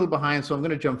running a little behind, so I'm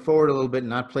going to jump forward a little bit and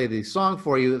not play the song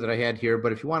for you that I had here,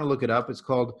 but if you want to look it up, it's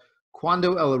called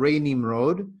Cuando el Rey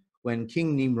Nimrod, when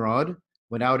King Nimrod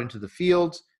went out into the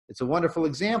fields. It's a wonderful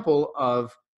example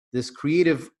of this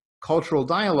creative cultural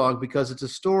dialogue because it's a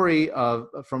story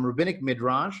from Rabbinic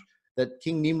Midrash that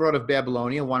King Nimrod of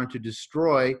Babylonia wanted to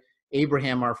destroy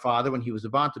Abraham, our father, when he was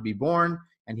about to be born,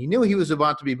 and he knew he was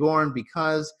about to be born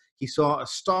because he saw a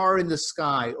star in the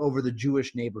sky over the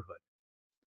Jewish neighborhood.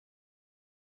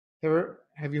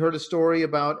 Have you heard a story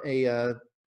about a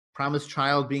promised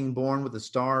child being born with a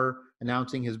star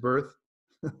announcing his birth?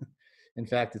 In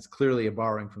fact, it's clearly a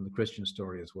borrowing from the Christian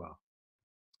story as well.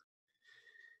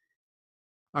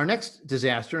 Our next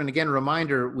disaster, and again, a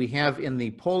reminder, we have in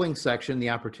the polling section the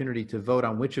opportunity to vote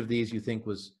on which of these you think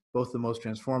was both the most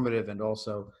transformative and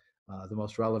also the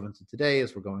most relevant to today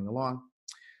as we're going along.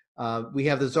 We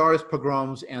have the Tsarist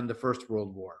pogroms and the First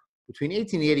World War. Between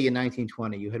 1880 and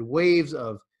 1920, you had waves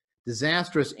of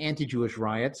disastrous anti-Jewish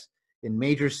riots in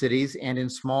major cities and in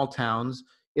small towns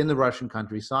in the Russian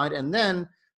countryside. And then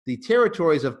the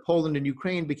territories of Poland and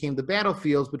Ukraine became the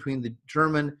battlefields between the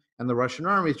German and the Russian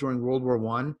armies during World War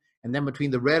I, and then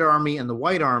between the Red Army and the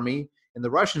White Army in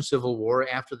the Russian Civil War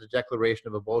after the declaration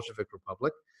of a Bolshevik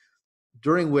Republic,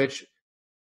 during which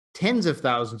tens of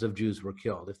thousands of Jews were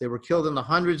killed. If they were killed in the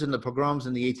hundreds in the pogroms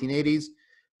in the 1880s,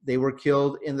 they were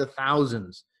killed in the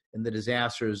thousands in the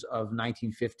disasters of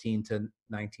 1915 to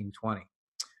 1920.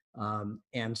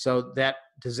 And so that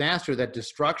disaster, that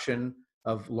destruction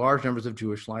of large numbers of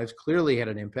Jewish lives clearly had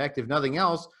an impact. If nothing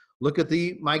else, look at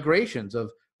the migrations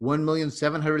of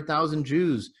 1,700,000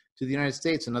 Jews to the United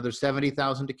States, another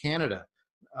 70,000 to Canada,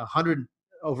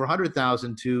 over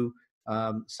 100,000 to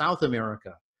South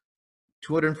America,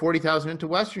 240,000 into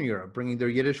Western Europe, bringing their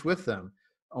Yiddish with them,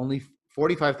 only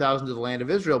 45,000 to the land of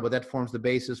Israel, but that forms the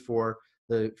basis for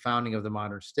the founding of the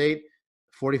modern state,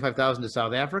 45,000 to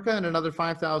South Africa, and another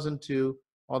 5,000 to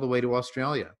all the way to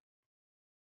Australia.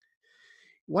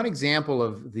 One example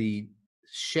of the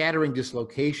shattering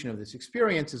dislocation of this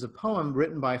experience is a poem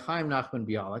written by Chaim Nachman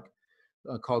Bialik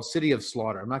called City of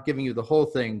Slaughter. I'm not giving you the whole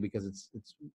thing because it's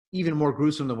even more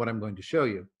gruesome than what I'm going to show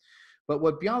you. But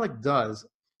what Bialik does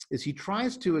is he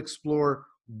tries to explore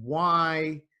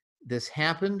why this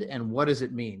happened and what does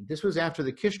it mean. This was after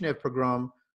the Kishinev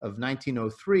pogrom of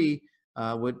 1903,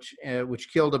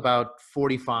 which killed about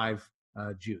 45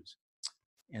 Jews.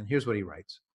 And here's what he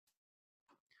writes.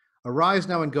 Arise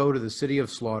now and go to the city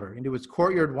of slaughter. Into its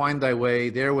courtyard wind thy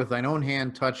way. There with thine own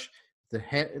hand touch the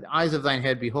eyes of thine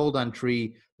head. Behold on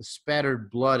tree the spattered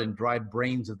blood and dried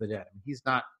brains of the dead. He's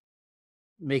not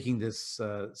making this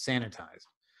sanitized.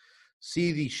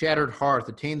 See the shattered hearth.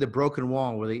 Attain the broken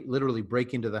wall where they literally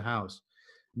break into the house.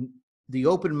 The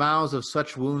open mouths of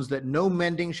such wounds that no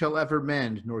mending shall ever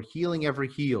mend, nor healing ever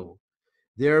heal.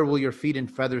 There will your feet in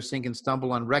feathers sink and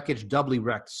stumble on wreckage doubly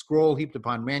wrecked, scroll heaped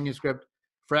upon manuscript,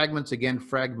 fragments again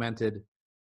fragmented,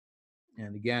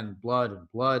 and again blood and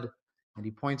blood. And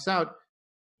he points out,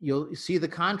 you'll see the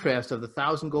contrast of the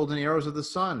 1,000 golden arrows of the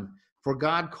sun. For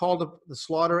God called up the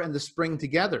slaughter and the spring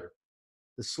together.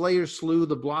 The slayer slew,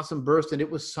 the blossom burst, and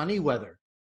it was sunny weather.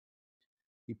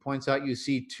 He points out you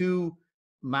see two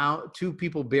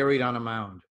people buried on a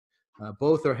mound.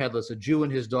 Both are headless, a Jew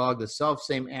and his dog. The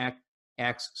self-same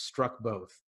axe struck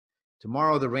both.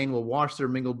 Tomorrow the rain will wash their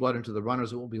mingled blood into the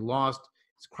runners. It will be lost.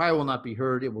 Its cry will not be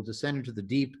heard. It will descend into the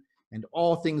deep, and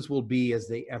all things will be as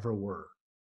they ever were.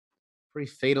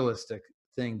 Pretty fatalistic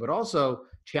thing, but also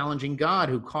challenging God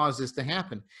who caused this to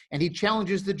happen. And he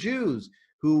challenges the Jews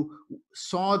who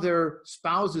saw their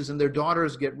spouses and their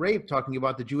daughters get raped, talking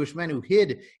about the Jewish men who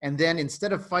hid, and then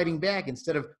instead of fighting back,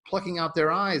 instead of plucking out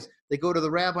their eyes, they go to the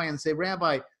rabbi and say,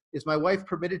 Rabbi, is my wife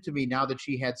permitted to me now that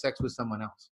she had sex with someone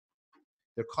else?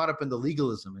 They're caught up in the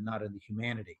legalism and not in the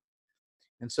humanity.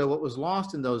 And so what was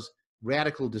lost in those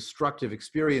radical destructive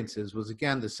experiences was,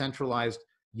 again, the centralized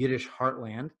Yiddish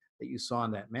heartland that you saw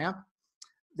on that map.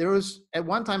 There was at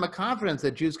one time a confidence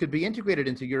that Jews could be integrated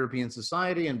into European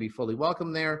society and be fully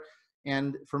welcome there.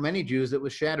 And for many Jews, it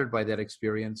was shattered by that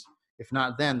experience. If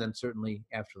not then certainly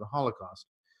after the Holocaust.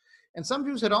 And some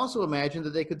Jews had also imagined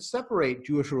that they could separate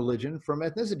Jewish religion from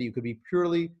ethnicity. You could be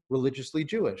purely religiously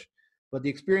Jewish. But the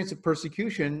experience of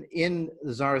persecution in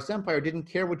the Tsarist Empire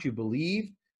didn't care what you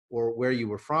believed or where you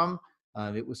were from.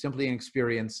 It was simply an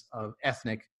experience of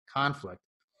ethnic conflict.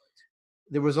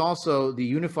 There was also the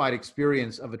unified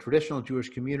experience of a traditional Jewish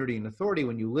community and authority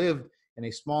when you lived in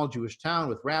a small Jewish town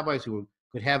with rabbis who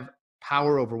could have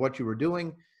power over what you were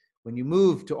doing. When you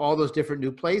move to all those different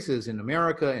new places in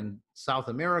America and South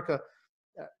America,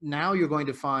 now you're going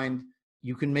to find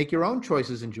you can make your own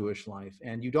choices in Jewish life,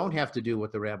 and you don't have to do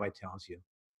what the rabbi tells you.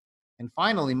 And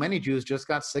finally, many Jews just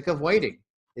got sick of waiting.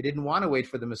 They didn't want to wait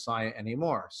for the Messiah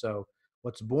anymore. So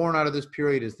what's born out of this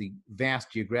period is the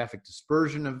vast geographic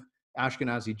dispersion of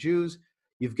Ashkenazi Jews.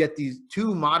 You've got these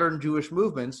two modern Jewish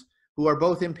movements who are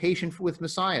both impatient with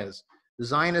messiahs. The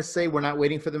Zionists say we're not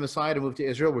waiting for the Messiah to move to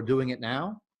Israel, we're doing it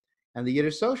now. And the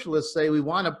Yiddish socialists say we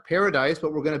want a paradise,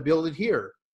 but we're going to build it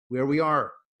here, where we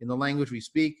are, in the language we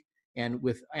speak, and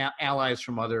with allies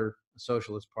from other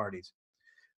socialist parties.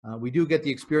 We do get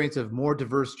the experience of more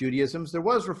diverse Judaisms. There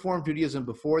was Reform Judaism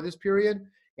before this period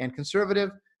and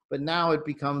conservative, but now it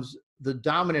becomes the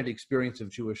dominant experience of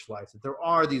Jewish life, that there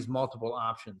are these multiple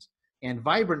options and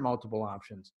vibrant multiple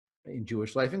options in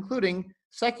Jewish life, including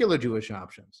secular Jewish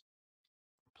options.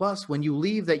 Plus, when you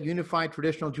leave that unified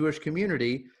traditional Jewish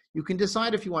community, you can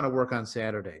decide if you want to work on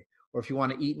Saturday or if you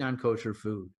want to eat non-kosher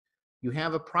food. You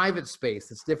have a private space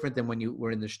that's different than when you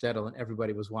were in the shtetl and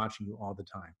everybody was watching you all the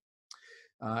time.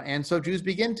 And so Jews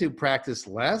begin to practice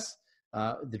less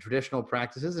the traditional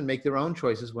practices and make their own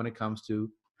choices when it comes to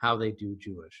how they do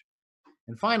Jewish.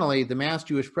 And finally, the mass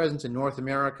Jewish presence in North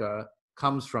America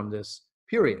comes from this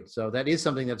period. So that is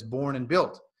something that's born and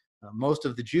built. Most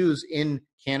of the Jews in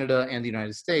Canada and the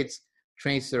United States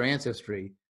trace their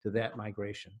ancestry to that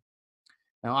migration.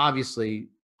 Now, obviously,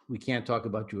 we can't talk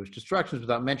about Jewish destructions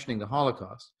without mentioning the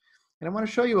Holocaust. And I want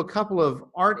to show you a couple of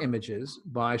art images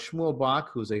by Shmuel Bach,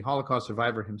 who's a Holocaust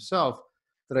survivor himself,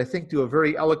 that I think do a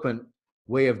very eloquent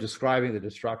way of describing the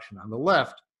destruction. On the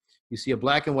left, you see a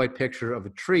black and white picture of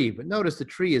a tree, but notice the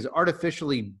tree is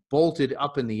artificially bolted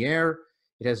up in the air.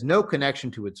 It has no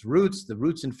connection to its roots. The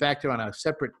roots, in fact, are on a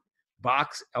separate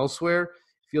box elsewhere.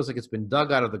 It feels like it's been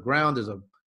dug out of the ground. There's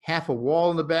half a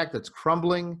wall in the back that's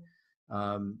crumbling,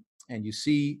 and you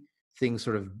see things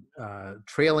sort of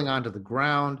trailing onto the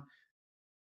ground.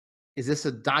 Is this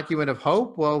a document of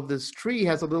hope? Well, this tree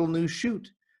has a little new shoot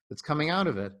that's coming out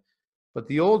of it, but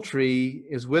the old tree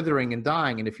is withering and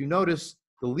dying. And if you notice,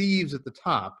 the leaves at the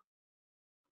top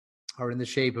are in the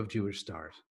shape of Jewish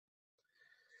stars.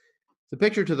 The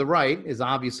picture to the right is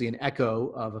obviously an echo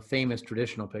of a famous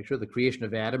traditional picture, the creation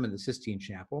of Adam in the Sistine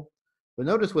Chapel. But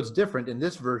notice what's different in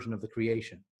this version of the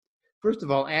creation. First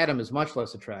of all, Adam is much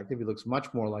less attractive. He looks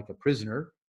much more like a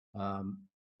prisoner,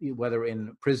 whether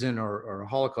in prison or a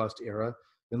Holocaust era.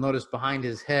 You'll notice behind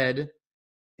his head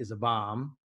is a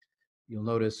bomb. You'll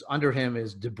notice under him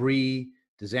is debris,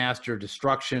 disaster,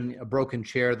 destruction, a broken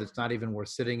chair that's not even worth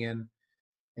sitting in.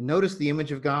 And notice the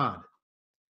image of God.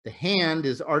 The hand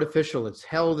is artificial, it's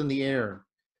held in the air.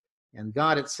 And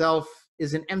God itself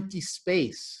is an empty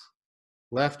space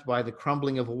left by the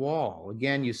crumbling of a wall.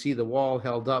 Again, you see the wall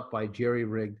held up by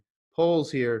jerry-rigged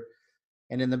poles here.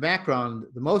 And in the background,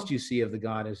 the most you see of the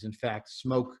God is, in fact,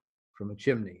 smoke from a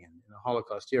chimney. And in the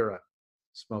Holocaust era,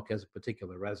 smoke has a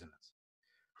particular resonance.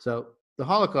 So the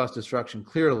Holocaust destruction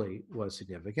clearly was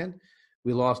significant.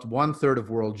 We lost 1/3 of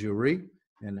world Jewry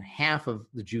and half of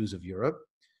the Jews of Europe.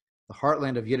 The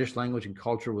heartland of Yiddish language and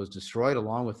culture was destroyed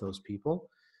along with those people.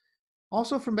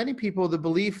 Also, for many people, the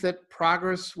belief that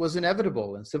progress was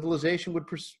inevitable and civilization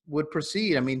would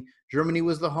proceed. I mean, Germany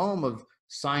was the home of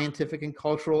scientific and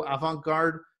cultural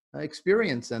avant-garde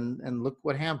experience, and look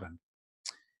what happened.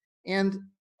 And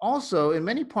also, in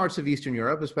many parts of Eastern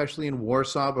Europe, especially in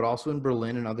Warsaw, but also in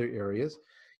Berlin and other areas,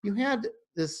 you had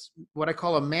this, what I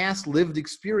call a mass lived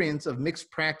experience of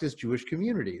mixed practice Jewish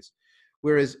communities.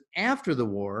 Whereas after the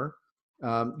war,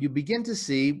 you begin to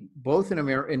see, both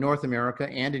in North America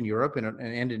and in Europe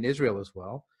and in Israel as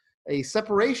well, a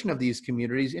separation of these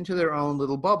communities into their own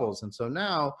little bubbles. And so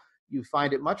now you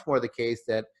find it much more the case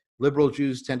that liberal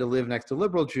Jews tend to live next to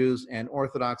liberal Jews, and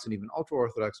Orthodox and even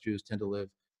ultra-Orthodox Jews tend to live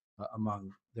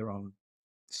among their own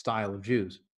style of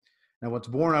Jews. Now, what's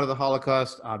born out of the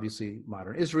Holocaust, obviously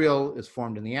modern Israel is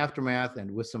formed in the aftermath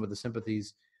and with some of the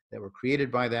sympathies that were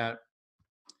created by that.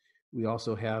 We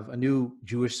also have a new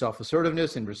Jewish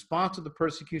self-assertiveness in response to the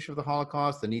persecution of the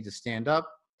Holocaust, the need to stand up.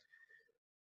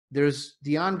 There's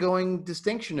the ongoing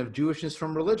distinction of Jewishness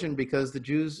from religion, because the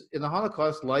Jews in the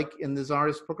Holocaust, like in the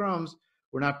Tsarist pogroms,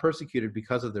 were not persecuted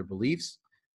because of their beliefs.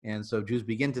 And so Jews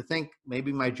begin to think,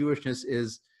 maybe my Jewishness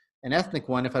is an ethnic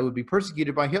one. If I would be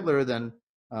persecuted by Hitler, then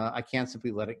I can't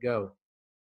simply let it go.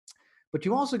 But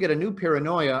you also get a new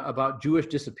paranoia about Jewish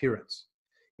disappearance.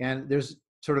 And there's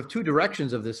sort of two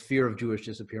directions of this fear of Jewish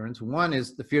disappearance. One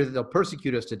is the fear that they'll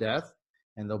persecute us to death,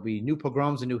 and there'll be new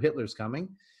pogroms and new Hitlers coming.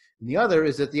 And the other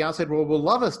is that the outside world will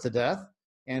love us to death,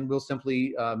 and we'll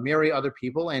simply marry other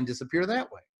people and disappear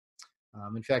that way.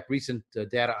 In fact, recent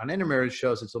data on intermarriage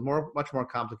shows it's a much more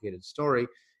complicated story.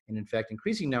 And in fact,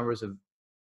 increasing numbers of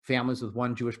families with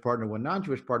one Jewish partner, one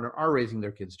non-Jewish partner are raising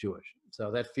their kids Jewish.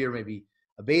 So that fear may be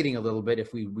abating a little bit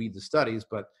if we read the studies,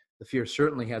 but the fear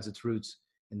certainly has its roots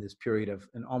in this period of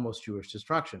an almost Jewish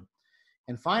destruction.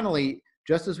 And finally,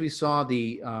 just as we saw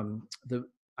the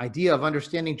idea of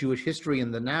understanding Jewish history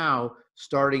in the now,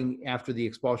 starting after the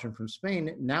expulsion from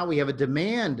Spain, now we have a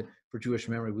demand for Jewish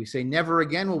memory. We say, never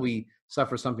again will we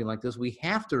suffer something like this. We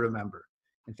have to remember.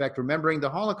 In fact, remembering the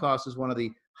Holocaust is one of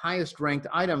the highest ranked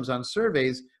items on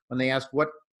surveys when they ask what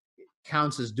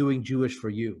counts as doing Jewish for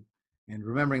you. And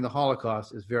remembering the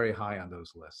Holocaust is very high on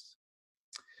those lists.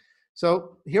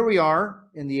 So here we are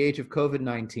in the age of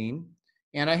COVID-19.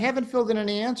 And I haven't filled in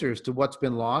any answers to what's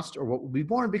been lost or what will be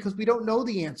born because we don't know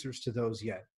the answers to those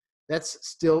yet. That's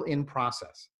still in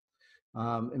process.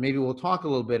 And maybe we'll talk a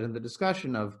little bit in the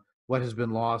discussion of what has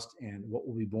been lost and what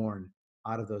will be born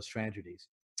out of those tragedies.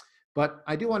 But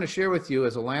I do want to share with you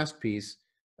as a last piece,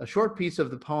 a short piece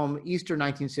of the poem Easter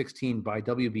 1916 by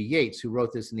W.B. Yeats, who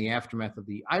wrote this in the aftermath of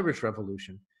the Irish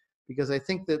Revolution, because I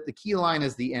think that the key line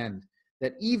is the end,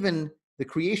 that even the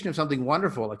creation of something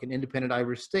wonderful like an independent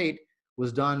Irish state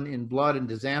was done in blood and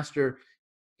disaster,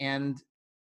 and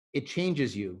it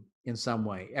changes you in some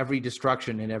way, every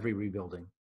destruction and every rebuilding.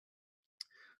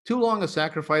 Too long a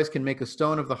sacrifice can make a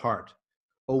stone of the heart.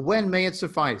 Oh, when may it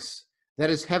suffice? That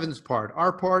is heaven's part,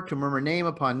 our part to murmur name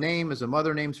upon name as a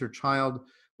mother names her child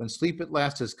when sleep at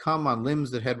last has come on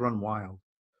limbs that had run wild.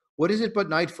 What is it but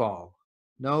nightfall?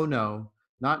 No, no,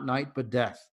 not night but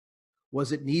death.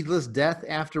 Was it needless death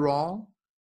after all?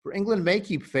 For England may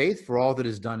keep faith for all that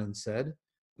is done and said.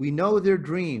 We know their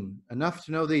dream, enough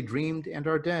to know they dreamed and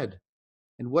are dead.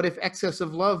 And what if excess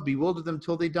of love bewildered them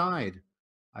till they died?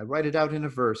 I write it out in a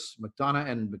verse, MacDonough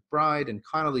and McBride and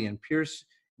Connolly and Pierce,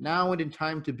 now and in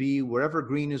time to be, wherever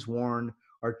green is worn,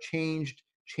 are changed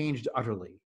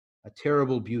utterly. A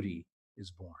terrible beauty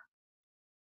is born.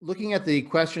 Looking at the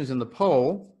questions in the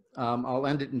poll, I'll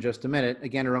end it in just a minute.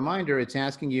 Again, a reminder, it's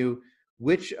asking you,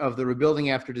 which of the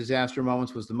rebuilding after disaster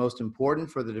moments was the most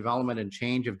important for the development and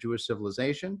change of Jewish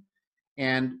civilization,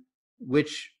 and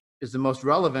which is the most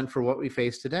relevant for what we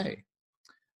face today?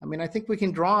 I mean, I think we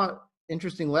can draw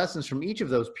interesting lessons from each of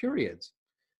those periods.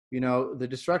 You know, the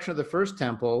destruction of the first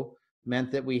temple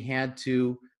meant that we had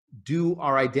to do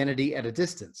our identity at a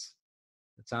distance.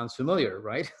 It sounds familiar,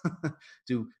 right?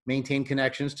 To maintain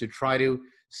connections, to try to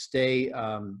stay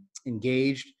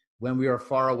engaged when we are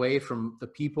far away from the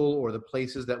people or the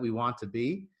places that we want to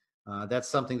be. That's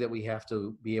something that we have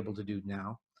to be able to do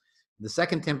now. The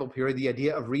second temple period, the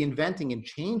idea of reinventing and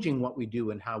changing what we do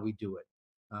and how we do it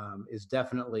is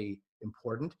definitely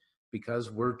important,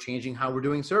 because we're changing how we're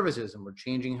doing services, and we're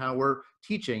changing how we're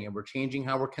teaching, and we're changing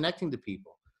how we're connecting to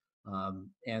people.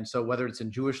 And so whether it's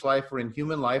in Jewish life or in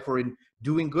human life or in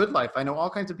doing good life, I know all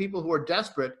kinds of people who are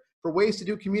desperate for ways to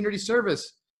do community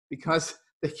service because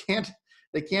they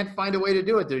can't find a way to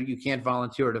do it. You can't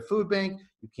volunteer at a food bank.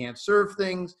 You can't serve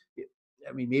things.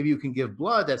 I mean, maybe you can give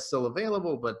blood, that's still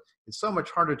available, but it's so much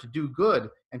harder to do good,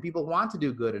 and people want to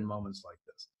do good in moments like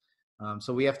this.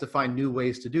 So we have to find new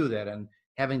ways to do that, and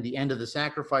having the end of the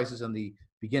sacrifices and the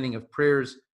beginning of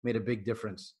prayers made a big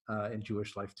difference in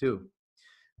Jewish life too.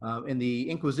 In the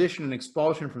Inquisition and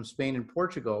expulsion from Spain and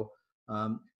Portugal,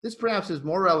 this perhaps is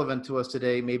more relevant to us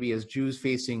today, maybe as Jews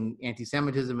facing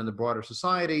anti-Semitism in the broader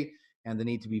society and the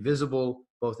need to be visible,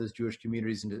 both as Jewish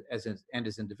communities and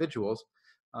as individuals.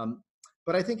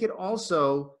 But I think it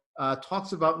also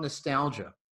talks about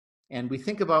nostalgia. And we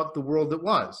think about the world that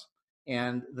was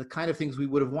and the kind of things we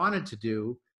would have wanted to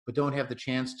do, but don't have the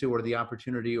chance to, or the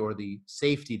opportunity or the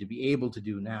safety to be able to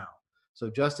do now. So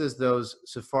just as those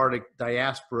Sephardic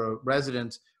diaspora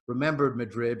residents remembered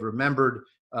Madrid, remembered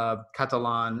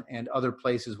Catalan and other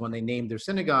places when they named their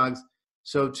synagogues,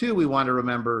 so too we want to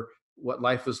remember what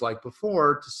life was like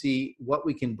before to see what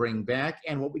we can bring back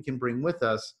and what we can bring with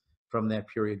us from that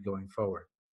period going forward.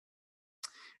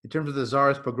 In terms of the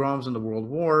Tsarist pogroms in the World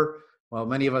War, while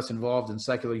many of us involved in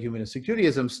secular humanistic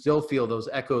Judaism still feel those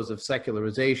echoes of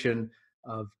secularization,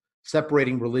 of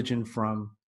separating religion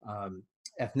from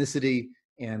ethnicity,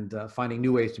 and finding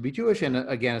new ways to be Jewish, and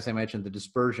again, as I mentioned, the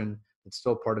dispersion, it's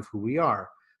still part of who we are.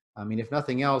 I mean, if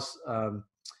nothing else,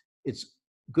 it's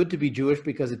good to be Jewish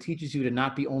because it teaches you to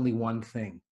not be only one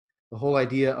thing. The whole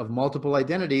idea of multiple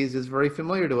identities is very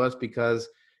familiar to us because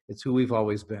it's who we've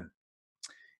always been.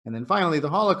 And then finally, the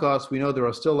Holocaust, we know there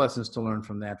are still lessons to learn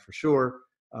from that for sure,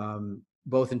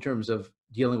 both in terms of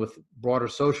dealing with broader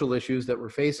social issues that we're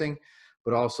facing,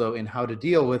 but also in how to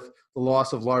deal with the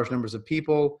loss of large numbers of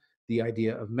people, the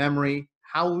idea of memory,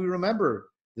 how we remember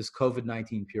this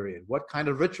COVID-19 period? What kind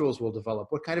of rituals will develop?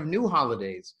 What kind of new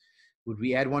holidays? Would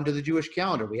we add one to the Jewish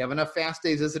calendar? We have enough fast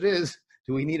days as it is.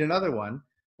 Do we need another one?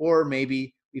 Or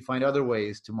maybe we find other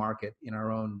ways to mark it in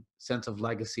our own sense of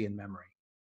legacy and memory.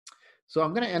 So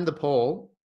I'm going to end the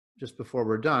poll just before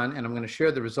we're done, and I'm going to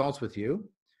share the results with you.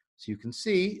 So you can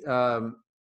see the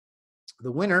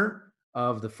winner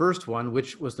of the first one,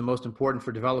 which was the most important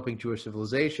for developing Jewish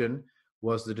civilization,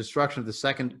 was the destruction of the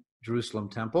Second Jerusalem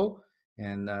Temple,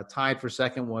 and tied for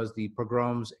second was the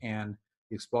pogroms and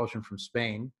the expulsion from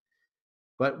Spain.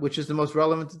 But which is the most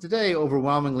relevant to today?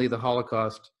 Overwhelmingly, the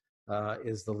Holocaust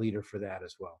is the leader for that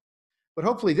as well. But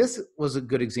hopefully this was a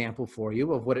good example for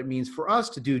you of what it means for us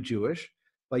to do Jewish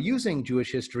by using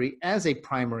Jewish history as a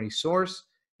primary source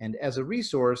and as a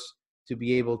resource to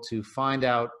be able to find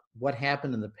out what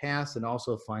happened in the past and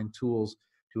also find tools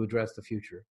to address the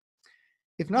future.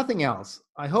 If nothing else,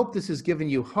 I hope this has given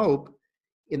you hope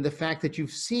in the fact that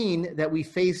you've seen that we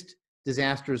faced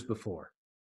disasters before.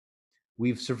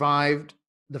 We've survived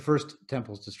the first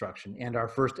temple's destruction and our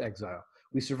first exile.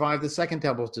 We survived the second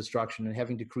temple's destruction and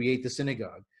having to create the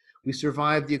synagogue. We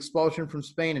survived the expulsion from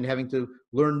Spain and having to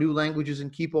learn new languages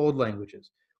and keep old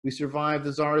languages. We survived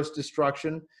the Tsarist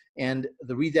destruction and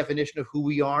the redefinition of who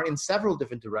we are in several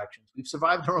different directions. We've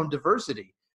survived our own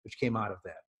diversity, which came out of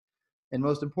that. And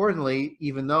most importantly,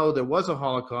 even though there was a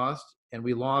Holocaust and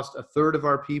we lost a third of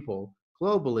our people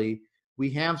globally,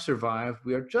 we have survived.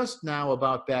 We are just now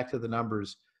about back to the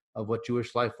numbers of what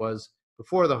Jewish life was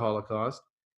before the Holocaust.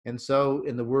 And so,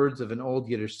 in the words of an old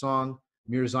Yiddish song,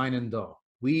 "Wir seinen da,"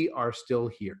 we are still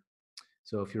here.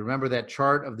 So if you remember that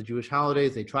chart of the Jewish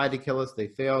holidays, they tried to kill us, they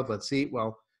failed, let's see.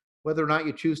 Well, whether or not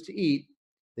you choose to eat,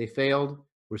 they failed,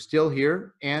 we're still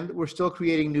here, and we're still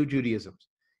creating new Judaisms.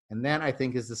 And that, I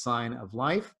think, is the sign of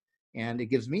life, and it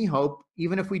gives me hope,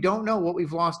 even if we don't know what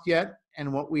we've lost yet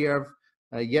and what we have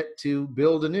yet to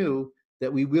build anew,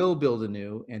 that we will build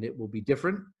anew, and it will be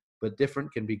different, but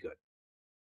different can be good.